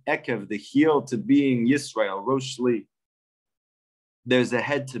being Ekev, the heel, to being Yisrael, Rosh Shli. There's a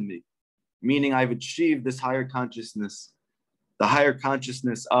head to me, meaning I've achieved this higher consciousness, the higher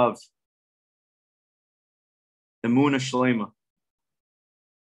consciousness of Emunah Shlema.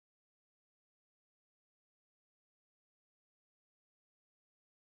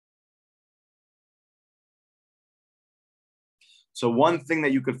 So one thing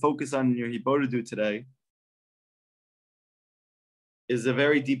that you could focus on in your Hibodedu today is a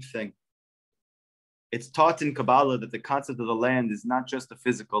very deep thing. It's taught in Kabbalah that the concept of the land is not just the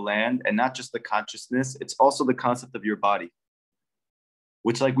physical land and not just the consciousness, it's also the concept of your body,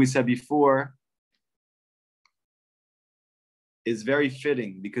 which, like we said before, is very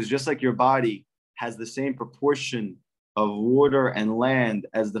fitting because just like your body has the same proportion of water and land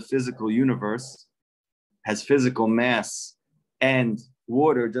as the physical universe, has physical mass and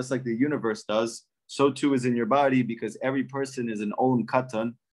water, just like the universe does, so too is in your body because every person is an olam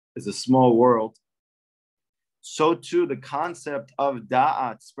katan, is a small world. So too, the concept of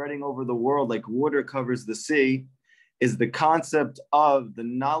da'at spreading over the world like water covers the sea is the concept of the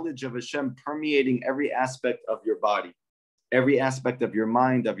knowledge of Hashem permeating every aspect of your body, every aspect of your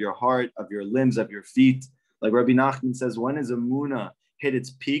mind, of your heart, of your limbs, of your feet. Like Rabbi Nachman says, when is Emunah hit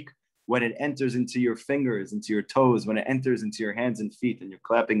its peak? When it enters into your fingers, into your toes, when it enters into your hands and feet and you're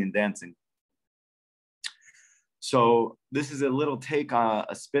clapping and dancing. So this is a little take, a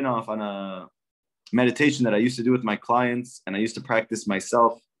spin-off on a meditation that I used to do with my clients and I used to practice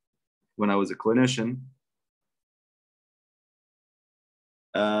myself when I was a clinician.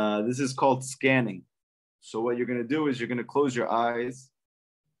 This is called scanning. So what you're going to do is you're going to close your eyes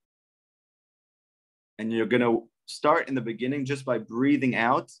and you're going to start in the beginning just by breathing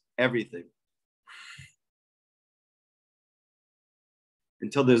out everything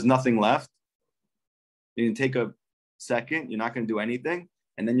until there's nothing left. You can take a second, you're not going to do anything,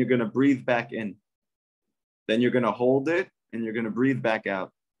 and then you're going to breathe back in. Then you're going to hold it and you're going to breathe back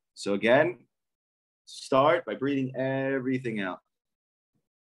out. So again, start by breathing everything out.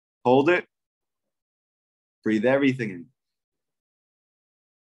 Hold it, breathe everything in.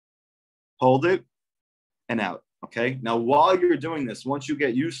 Hold it and out. Okay. Now, while you're doing this, once you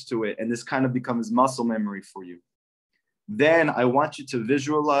get used to it and this kind of becomes muscle memory for you, then I want you to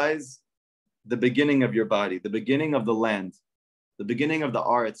visualize the beginning of your body, the beginning of the land, the beginning of the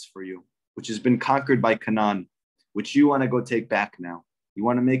Aretz for you, which has been conquered by Canaan, which you want to go take back now. You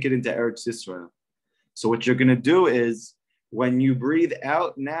want to make it into Eretz Yisrael. So what you're going to do is when you breathe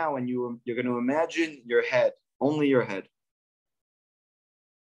out now and you're going to imagine your head, only your head.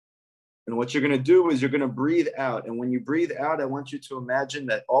 And what you're going to do is you're going to breathe out. And when you breathe out, I want you to imagine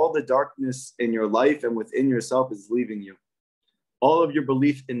that all the darkness in your life and within yourself is leaving you. All of your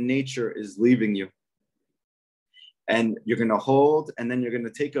belief in nature is leaving you. And you're going to hold, and then you're going to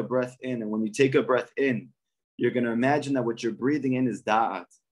take a breath in. And when you take a breath in, you're going to imagine that what you're breathing in is da'at.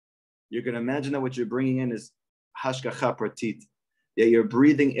 You're going to imagine that what you're bringing in is hashgacha pratit. That you're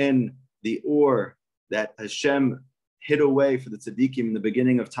breathing in the ore that Hashem hid away for the tzaddikim in the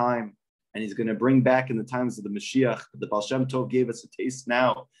beginning of time. And he's going to bring back in the times of the Mashiach. The Baal Shem Tov gave us a taste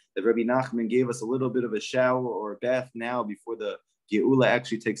now. The Rabbi Nachman gave us a little bit of a shower or a bath now before the Geula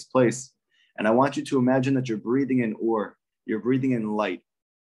actually takes place. And I want you to imagine that you're breathing in ore. You're breathing in light.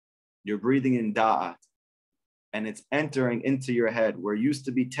 You're breathing in da'at. And it's entering into your head where it used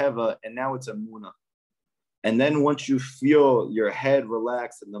to be teva and now it's emunah. And then once you feel your head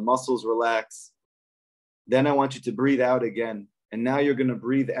relax and the muscles relax, then I want you to breathe out again. And now you're going to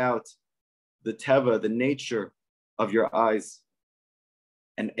breathe out the teva, the nature of your eyes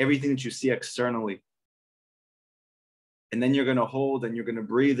and everything that you see externally. And then you're going to hold and you're going to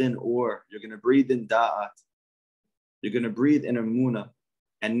breathe in or, you're going to breathe in da'at. You're going to breathe in emunah.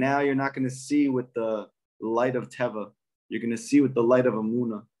 And now you're not going to see with the light of teva. You're going to see with the light of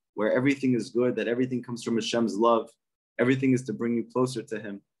emunah, where everything is good, that everything comes from Hashem's love. Everything is to bring you closer to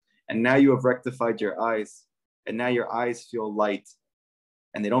Him. And now you have rectified your eyes. And now your eyes feel light.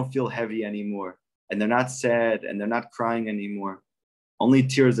 And they don't feel heavy anymore. And they're not sad and they're not crying anymore. Only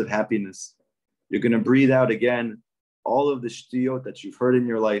tears of happiness. You're going to breathe out again all of the shtiyot that you've heard in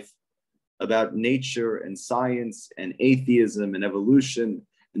your life about nature and science and atheism and evolution.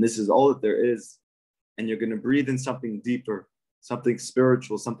 And this is all that there is. And you're going to breathe in something deeper, something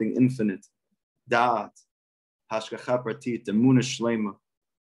spiritual, something infinite. Da'at, hashgacha pratit, emunah shlema.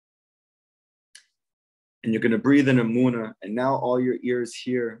 And you're going to breathe in emunah. And now all your ears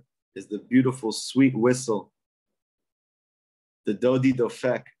hear is the beautiful, sweet whistle, the dodi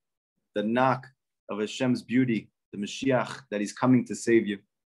dofek, the knock of Hashem's beauty, the Mashiach, that He's coming to save you.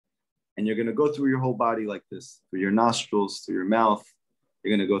 And you're going to go through your whole body like this, through your nostrils, through your mouth.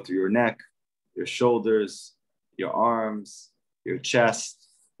 You're going to go through your neck, your shoulders, your arms, your chest,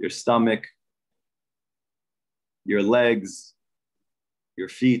 your stomach, your legs, your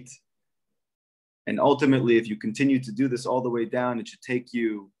feet. And ultimately, if you continue to do this all the way down, it should take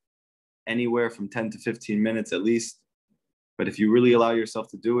you anywhere from 10 to 15 minutes at least. But if you really allow yourself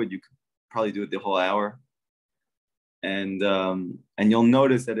to do it, you could probably do it the whole hour. And you'll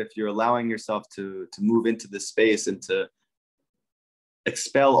notice that if you're allowing yourself to move into this space and to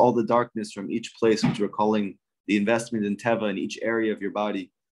expel all the darkness from each place, which we're calling the investment in Teva in each area of your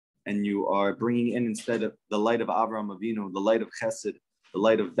body, and you are bringing in instead of the light of Avraham Avinu, the light of Chesed, the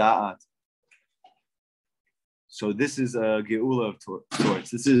light of Da'at. So this is a geula of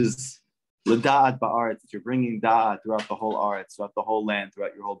sorts. This is l'da'at ba'aretz. You're bringing da'at throughout the whole aretz, throughout the whole land,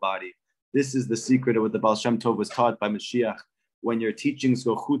 throughout your whole body. This is the secret of what the Baal Shem Tov was taught by Mashiach. When your teachings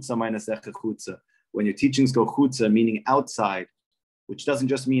go chutza ma'inasecha chutza, when your teachings go chutza, meaning outside, which doesn't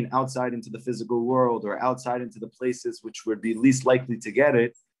just mean outside into the physical world or outside into the places which would be least likely to get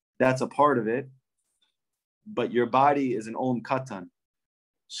it. That's a part of it. But your body is an olam katan.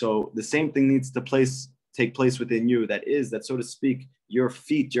 So the same thing needs to take place within you. That, so to speak, your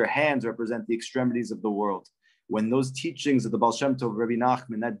feet, your hands represent the extremities of the world. When those teachings of the Baal Shem Tov, Rabbi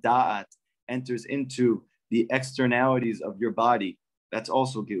Nachman, that da'at enters into the externalities of your body, that's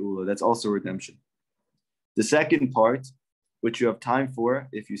also geula, that's also redemption. The second part, which you have time for,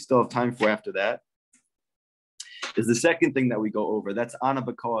 if you still have time for after that, is the second thing that we go over. That's ana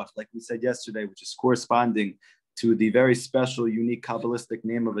b'koach, like we said yesterday, which is corresponding to the very special, unique Kabbalistic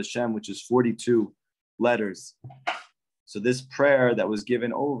name of Hashem, which is 42 letters. So this prayer that was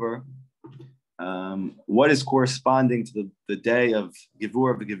given over, what is corresponding to the day of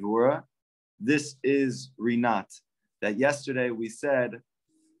Gevurah v'Gevurah? This is Rinat. That yesterday we said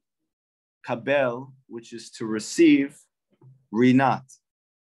Kabel, which is to receive, Rinat.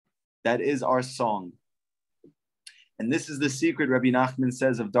 That is our song. And this is the secret Rabbi Nachman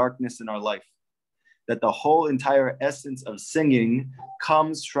says of darkness in our life. That the whole entire essence of singing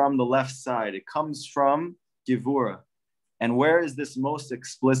comes from the left side. It comes from Gevurah. And where is this most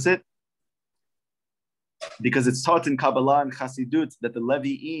explicit? Because it's taught in Kabbalah and Chassidut that the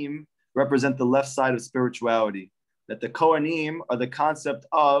Levi'im represent the left side of spirituality. That the Kohanim are the concept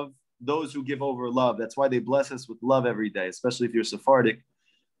of those who give over love. That's why they bless us with love every day, especially if you're Sephardic.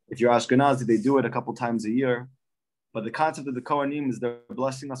 If you're Ashkenazi, they do it a couple times a year. But the concept of the Kohanim is they're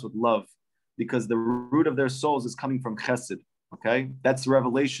blessing us with love because the root of their souls is coming from Chesed, okay? That's the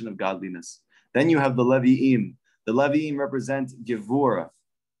revelation of godliness. Then you have the Levi'im. The Levi'im represent Gevurah.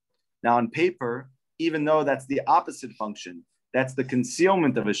 Now on paper, even though that's the opposite function, that's the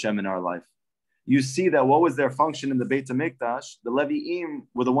concealment of Hashem in our life. You see that what was their function in the Beit HaMikdash? The Levi'im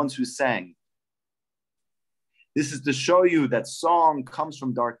were the ones who sang. This is to show you that song comes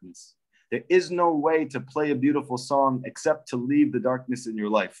from darkness. There is no way to play a beautiful song except to leave the darkness in your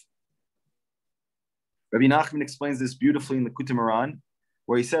life. Rabbi Nachman explains this beautifully in the Likutey,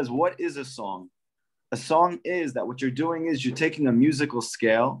 where he says, what is a song? A song is that what you're doing is you're taking a musical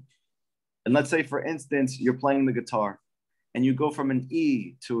scale, and let's say, for instance, you're playing the guitar, and you go from an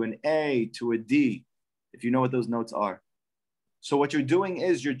E to an A to a D, if you know what those notes are. So what you're doing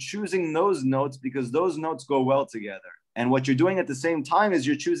is you're choosing those notes because those notes go well together. And what you're doing at the same time is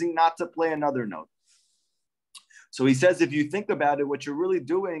you're choosing not to play another note. So he says, if you think about it, what you're really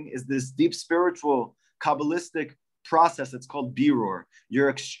doing is this deep spiritual, Kabbalistic process that's called birur. You're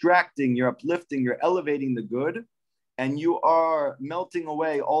extracting, you're uplifting, you're elevating the good, and you are melting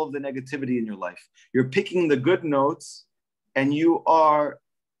away all of the negativity in your life. You're picking the good notes, and you are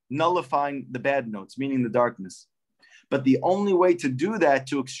nullifying the bad notes, meaning the darkness. But the only way to do that,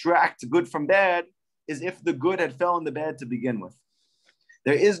 to extract good from bad, is if the good had fell in the bad to begin with.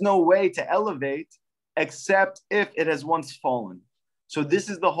 There is no way to elevate except if it has once fallen. So this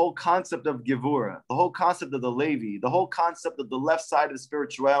is the whole concept of Gevurah, the whole concept of the Levi, the whole concept of the left side of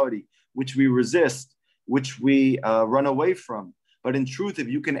spirituality, which we resist, which we run away from. But in truth, if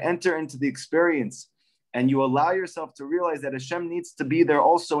you can enter into the experience and you allow yourself to realize that Hashem needs to be there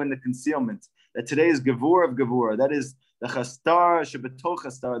also in the concealment, that today is Gevurah of Gevurah, that is the chastar shebetoch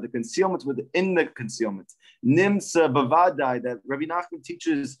chastar, the concealment within the concealment. Nimsa bavadai, that Rabbi Nachman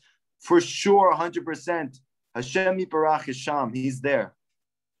teaches for sure 100%. Hashem yiparach Hisham, He's there.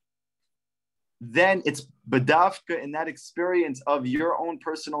 Then it's badafka in that experience of your own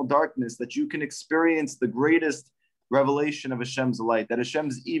personal darkness that you can experience the greatest revelation of Hashem's light, that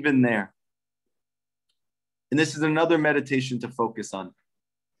Hashem's even there. And this is another meditation to focus on.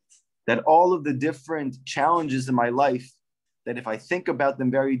 That all of the different challenges in my life, that if I think about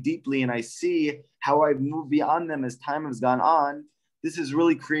them very deeply and I see how I've moved beyond them as time has gone on, this has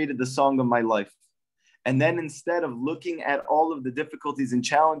really created the song of my life. And then instead of looking at all of the difficulties and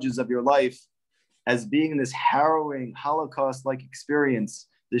challenges of your life as being this harrowing Holocaust-like experience,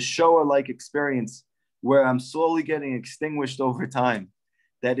 this Shoah-like experience where I'm slowly getting extinguished over time,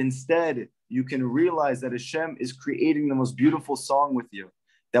 that instead you can realize that Hashem is creating the most beautiful song with you.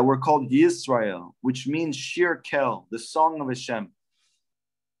 that we're called Yisrael, which means Shir Kel, the song of Hashem.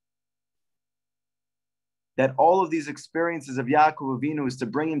 That all of these experiences of Yaakov Avinu is to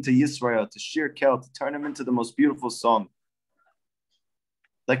bring him to Yisrael, to Shir Kel, to turn him into the most beautiful song.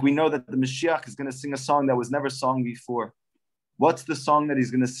 Like we know that the Mashiach is going to sing a song that was never sung before. What's the song that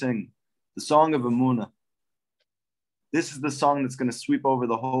he's going to sing? The song of Emunah. This is the song that's going to sweep over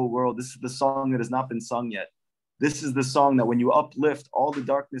the whole world. This is the song that has not been sung yet. This is the song that when you uplift all the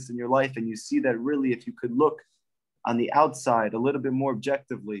darkness in your life and you see that really, if you could look on the outside a little bit more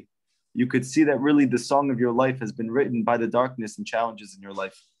objectively, you could see that really the song of your life has been written by the darkness and challenges in your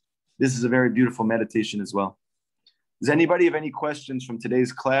life. This is a very beautiful meditation as well. Does anybody have any questions from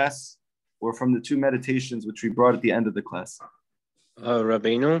today's class or from the two meditations which we brought at the end of the class?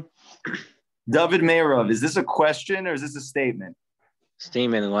 Rabbeinu? David Meirov, is this a question or is this a statement?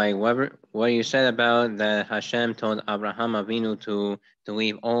 Statement, like what you said about that Hashem told Abraham Avinu to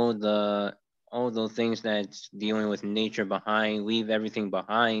leave all those things that's dealing with nature behind, leave everything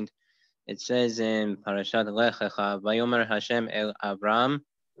behind. It says in Parashat Lech Lecha, Vayomer Hashem el Avram,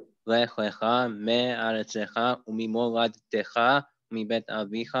 Lech Lecha me'aretzecha u'mimoladtecha u'mibet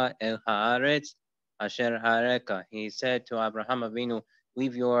avicha el haaretz asher hareka. He said to Abraham Avinu,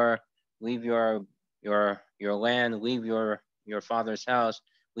 leave your land, leave your father's house,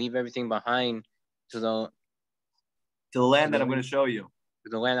 leave everything behind to the land that I'm going to show you. To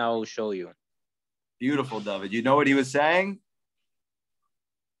the land I will show you. Beautiful, David. You know what he was saying?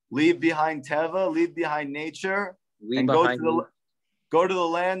 Leave behind Teva, leave behind nature, and go to the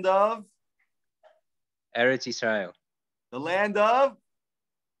land of Eretz Israel. The land of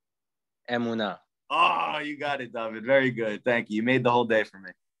Emunah. Oh, you got it, David. Very good. Thank you. You made the whole day for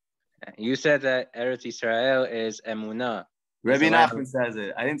me. You said that Eretz Israel is Emunah. Rabbi Nachman says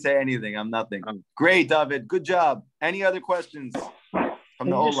it. I didn't say anything. I'm nothing. Great, David. Good job. Any other questions from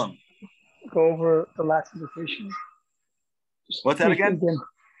the Olam? Go over the last meditation. What's that again?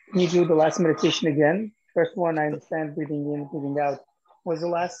 Can you do the last meditation again? First one, I understand, breathing in, breathing out. Was the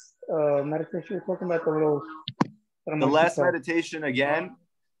last meditation you were talking about the last meditation again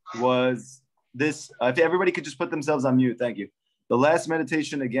was this. If everybody could just put themselves on mute, thank you. The last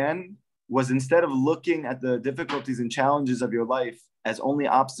meditation again was, instead of looking at the difficulties and challenges of your life as only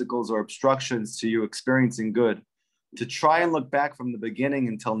obstacles or obstructions to you experiencing good, to try and look back from the beginning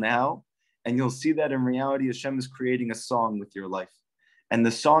until now, and you'll see that in reality, Hashem is creating a song with your life. And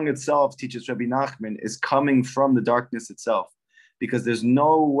the song itself, teaches Rabbi Nachman, is coming from the darkness itself, because there's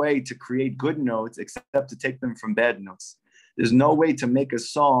no way to create good notes except to take them from bad notes. There's no way to make a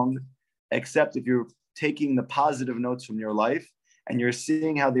song except if you're taking the positive notes from your life and you're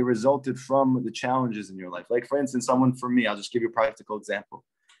seeing how they resulted from the challenges in your life. Like, for instance, for me, I'll just give you a practical example.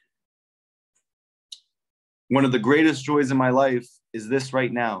 One of the greatest joys in my life is this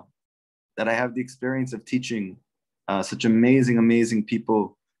right now, that I have the experience of teaching such amazing, amazing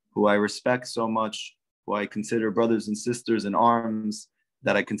people who I respect so much, who I consider brothers and sisters in arms,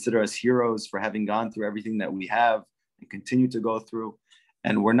 that I consider as heroes for having gone through everything that we have and continue to go through.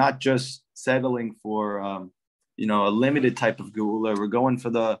 And we're not just settling for, a limited type of geula. We're going for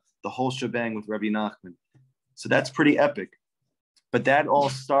the whole shebang with Rabbi Nachman. So that's pretty epic. But that all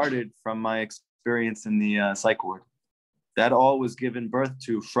started from my experience in the psych ward. That all was given birth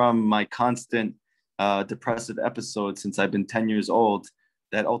to from my constant depressive episodes since I've been 10 years old,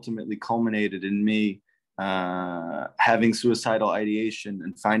 that ultimately culminated in me having suicidal ideation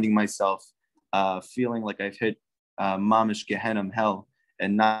and finding myself feeling like I've hit mamish Gehenna, hell,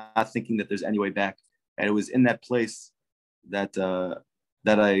 and not thinking that there's any way back. And it was in that place that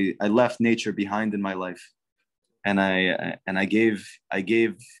I left nature behind in my life, and I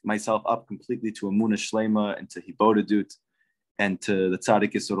gave myself up completely to Emunah Shlema and to Hibodedut, and to the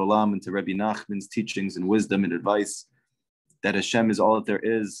Tzaddik Yisur Olam, and to Rabbi Nachman's teachings and wisdom and advice, that Hashem is all that there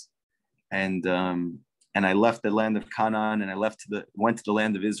is. And I left the land of Canaan, and I went to the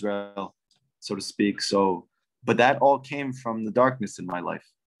land of Israel, so to speak. But that all came from the darkness in my life.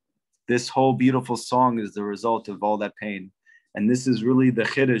 This whole beautiful song is the result of all that pain. And this is really the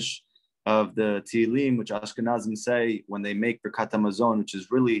chiddush of the Tehillim, which Ashkenazim say when they make Birkat HaMazon, which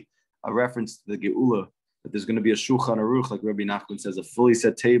is really a reference to the Geula, that there's going to be a Shulchan Aruch, like Rabbi Nachman says, a fully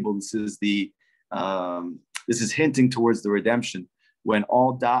set table. This is hinting towards the redemption. When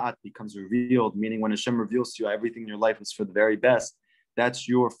all da'at becomes revealed, meaning when Hashem reveals to you everything in your life is for the very best, that's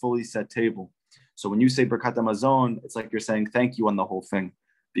your fully set table. So when you say Birkat HaMazon, it's like you're saying thank you on the whole thing,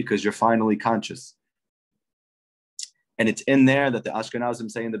 because you're finally conscious. And it's in there that the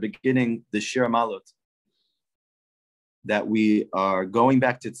Ashkenazim say in the beginning, the Shir Malot, that we are going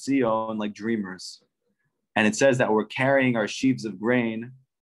back to Tzion like dreamers. And it says that we're carrying our sheaves of grain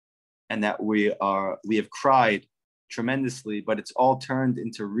and that we have cried tremendously, but it's all turned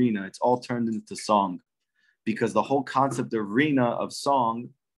into rina. It's all turned into song, because the whole concept of rina, of song,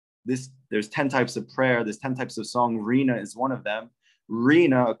 there's 10 types of prayer, there's 10 types of song. Rina is one of them.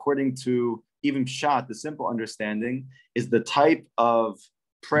 Rina, according to even Pshat, the simple understanding, is the type of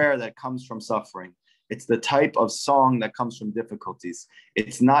prayer that comes from suffering. It's the type of song that comes from difficulties.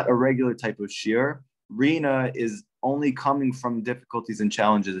 It's not a regular type of shir. Rina is only coming from difficulties and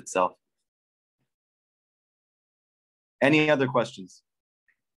challenges itself. Any other questions?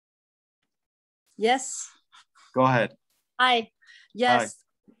 Yes. Go ahead. Hi. Yes. Hi.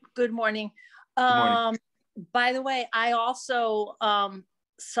 Good morning. Good morning. By the way, I also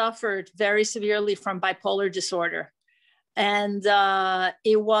suffered very severely from bipolar disorder. And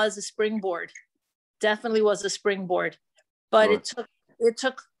it was a springboard. Definitely was a springboard. But sure. it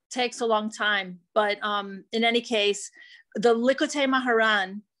takes a long time. But in any case, the Likutey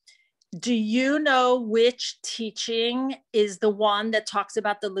Maharan, do you know which teaching is the one that talks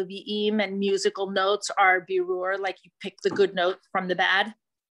about the Levi'im and musical notes are birur, like you pick the good note from the bad?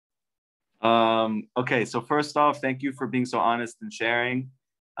 Okay, so first off, thank you for being so honest and sharing.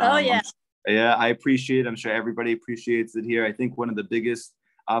 Oh, yeah. Yeah, I appreciate it. I'm sure everybody appreciates it here. I think one of the biggest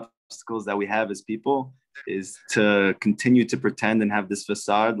obstacles that we have as people is to continue to pretend and have this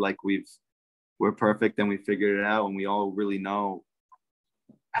facade like we're perfect and we figured it out, and we all really know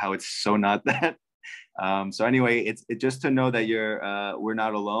how it's so not that. So anyway, it's just to know that we're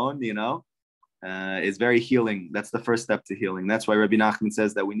not alone, you know. Is very healing. That's the first step to healing. That's why Rabbi Nachman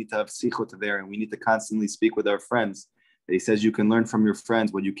says that we need to have sichot there, and we need to constantly speak with our friends. He says you can learn from your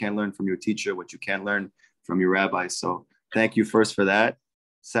friends what you can't learn from your teacher, what you can't learn from your rabbi. So thank you first for that.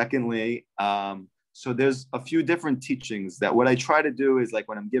 Secondly, so there's a few different teachings that what I try to do is, like,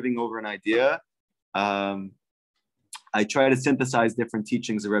 when I'm giving over an idea, I try to synthesize different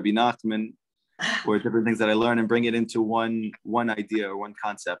teachings of Rabbi Nachman or different things that I learn and bring it into one idea or one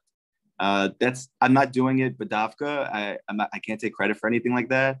concept. I'm not doing it, but Dafka, I can't take credit for anything like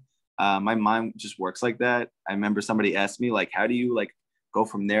that. My mind just works like that. I remember somebody asked me, like, how do you like go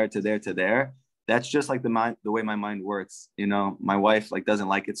from there to there to there? That's just like the way my mind works. You know, my wife like doesn't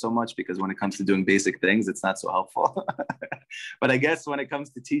like it so much because when it comes to doing basic things, it's not so helpful. But I guess when it comes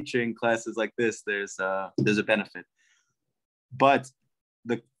to teaching classes like this, there's a benefit. But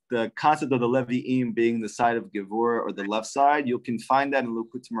the concept of the Levi'im being the side of Gevur or the left side, you can find that in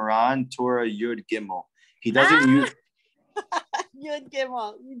Likutey Moharan, Torah Yud Gimel. He doesn't use Yud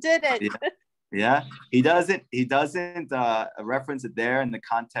Gimel. You did it. Yeah. He doesn't reference it there in the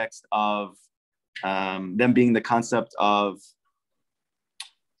context of them being the concept of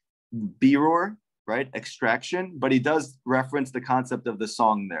birur, right? Extraction, but he does reference the concept of the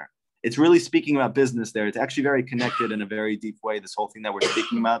song there. It's really speaking about business there. It's actually very connected in a very deep way, this whole thing that we're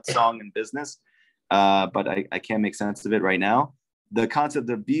speaking about, song and business. But I can't make sense of it right now. The concept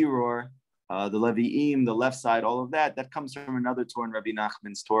of birur, the Levi'im, the left side, all of that comes from another Torah in Rabbi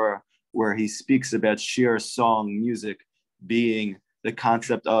Nachman's Torah, where he speaks about shir, song, music, being the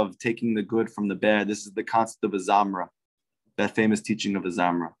concept of taking the good from the bad. This is the concept of a zamra, that famous teaching of a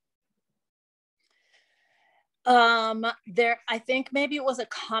zamra. I think maybe it was a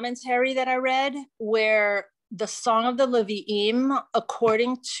commentary that I read where the song of the Levi'im,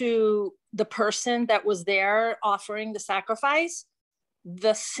 according to the person that was there offering the sacrifice,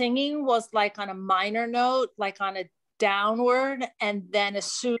 the singing was like on a minor note, like on a downward, and then as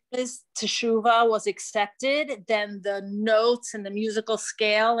soon as teshuvah was accepted, then the notes and the musical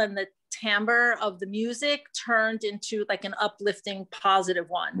scale and the timbre of the music turned into like an uplifting, positive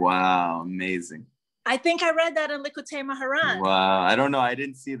one. Wow, amazing. I think I read that in Likutey Maharan. Wow, I don't know. I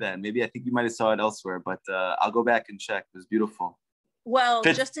didn't see that. Maybe I think you might have saw it elsewhere, but I'll go back and check. It was beautiful. Well,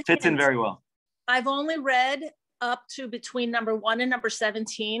 fits in very well. I've only read up to between number 1 and number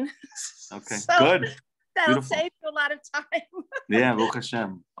 17. Okay, so good. That'll Beautiful. save you a lot of time. Yeah, Baruch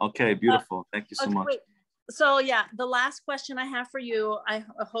Hashem. Okay, beautiful. Thank you so much. Wait. So yeah, the last question I have for you, I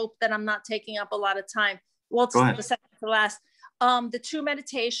hope that I'm not taking up a lot of time. Well, it's the second to last. The two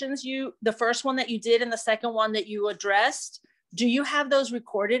meditations, the first one that you did and the second one that you addressed, do you have those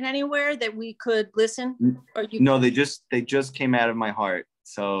recorded anywhere that we could listen? No, they just came out of my heart.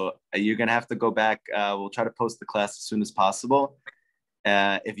 So you're gonna have to go back. We'll try to post the class as soon as possible.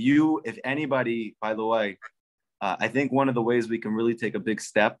 If anybody, by the way, I think one of the ways we can really take a big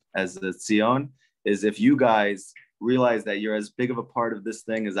step as a Tzion is if you guys realize that you're as big of a part of this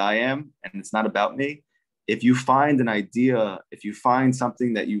thing as I am, and it's not about me. If you find an idea, if you find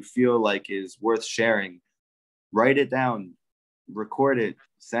something that you feel like is worth sharing, write it down, record it,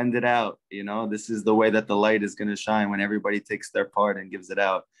 send it out. You know, this is the way that the light is going to shine when everybody takes their part and gives it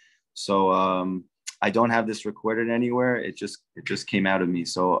out. So I don't have this recorded anywhere. It just came out of me.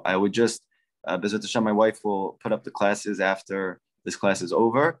 So I would just, B'ezrat Hashem, my wife will put up the classes after this class is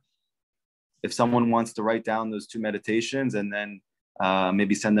over. If someone wants to write down those 2 meditations and then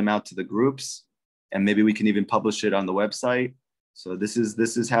maybe send them out to the groups, and maybe we can even publish it on the website. So this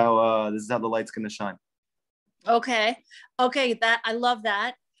is how the light's gonna shine. Okay, that I love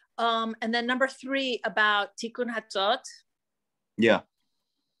that. And then number 3 about Tikkun Hatzot. Yeah.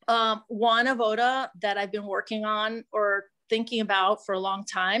 One avoda that I've been working on or thinking about for a long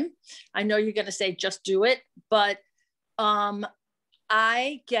time. I know you're gonna say just do it, but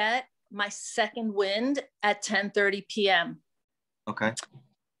I get my second wind at 10:30 p.m. Okay.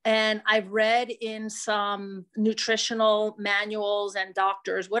 And I've read in some nutritional manuals and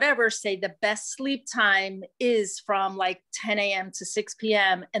doctors, whatever, say the best sleep time is from like 10 a.m. to 6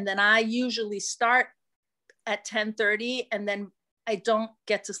 p.m. And then I usually start at 10:30 and then I don't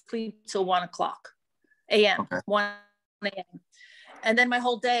get to sleep till 1 o'clock a.m. Okay. 1 a.m. And then my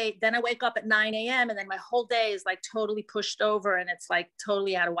whole day, then I wake up at 9 a.m. and then my whole day is like totally pushed over and it's like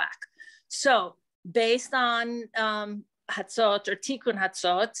totally out of whack. So based on Hatzot or Tikkun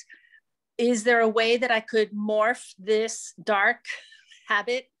Hatzot, is there a way that I could morph this dark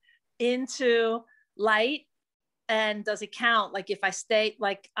habit into light? And does it count? Like if I stay,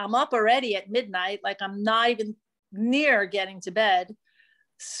 like I'm up already at midnight, like I'm not even near getting to bed.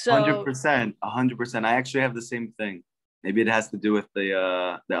 So 100%. I actually have the same thing. Maybe it has to do with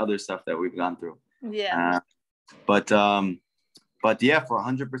the other stuff that we've gone through. Yeah. But yeah, for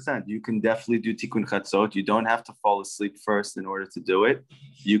 100%, you can definitely do Tikkun Chatzot. You don't have to fall asleep first in order to do it.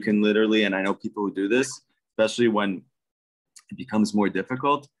 You can literally, and I know people who do this, especially when it becomes more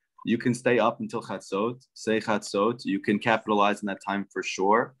difficult, you can stay up until Chatzot, say Chatzot. You can capitalize on that time for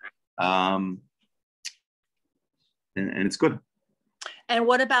sure. And it's good. And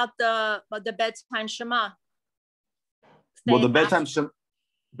what about the bedtime Shema? Well, the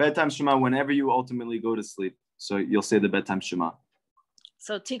bedtime Shema, whenever you ultimately go to sleep. So you'll say the bedtime Shema.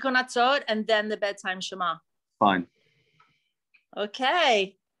 So Tikkun Hatzot and then the bedtime Shema. Fine.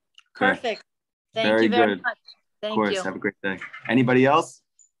 Okay. Perfect. Thank you very much. Thank you. Of course. Have a great day. Anybody else?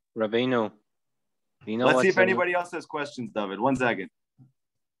 Rabbeinu, let's see if anybody else has questions, David. 1 second.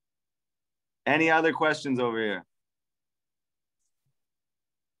 Any other questions over here?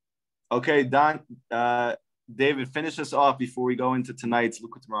 Okay, Don, David, finish us off before we go into tonight's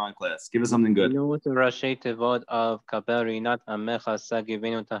Likutey Moharan class. Give us something good. You know what the Rashi Tevot of Kabel Rinat Amecha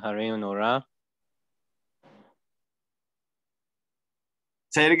Sagivenu Taharenu Nora?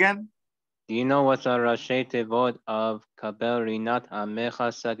 Say it again. Do you know what's the Rashi Tevot of Kabel Rinat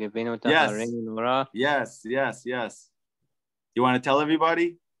Amecha Sagivenu Taharenu Nora? Yes. You want to tell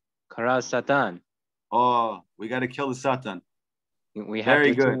everybody? Kara Satan. Oh, we got to kill the Satan.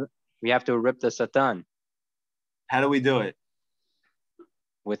 Very good. We have to rip the Satan. How do we do it?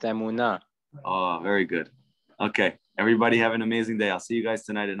 With Emunah. Oh, very good. Okay. Everybody have an amazing day. I'll see you guys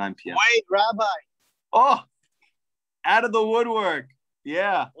tonight at 9 p.m. Wait, Rabbi. Oh, out of the woodwork.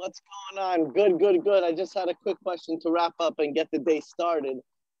 Yeah. What's going on? Good. I just had a quick question to wrap up and get the day started.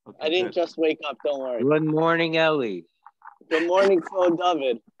 Okay, I didn't just wake up. Don't worry. Good morning, Ellie. Good morning, Flo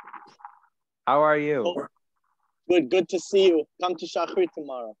David. How are you? Oh, good to see you. Come to Shachri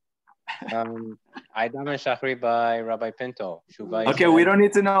tomorrow. I done a Shachri by Rabbi Pinto. Okay, we don't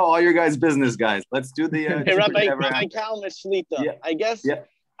need to know all your guys' business, guys. Let's do the. Hey, Rabbi Kalmash Shlita. Yeah. I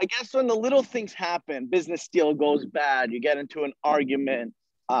guess when the little things happen, business deal goes bad, you get into an argument,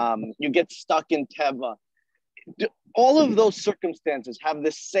 you get stuck in Teva. All of those circumstances have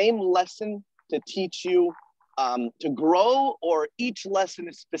the same lesson to teach you to grow, or each lesson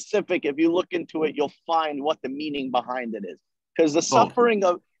is specific. If you look into it, you'll find what the meaning behind it is. Because the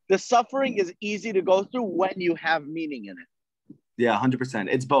suffering is easy to go through when you have meaning in it. Yeah, 100%.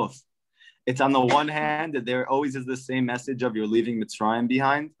 It's both. It's on the one hand that there always is the same message of you're leaving Mitzrayim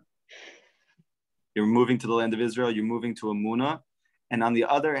behind. You're moving to the land of Israel. You're moving to Amunah. And on the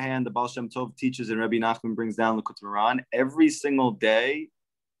other hand, the Baal Shem Tov teaches and Rabbi Nachman brings down Likutey Moharan. Every single day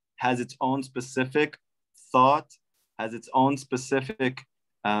has its own specific thought, has its own specific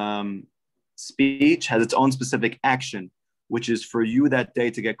speech, has its own specific action, which is for you that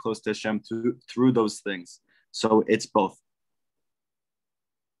day to get close to Hashem through those things. So it's both.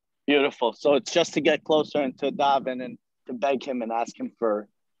 Beautiful. So it's just to get closer and to daven and to beg him and ask him for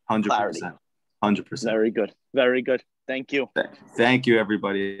 100%. clarity. 100%. Very good. Thank you. Thank you,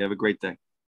 everybody. Have a great day.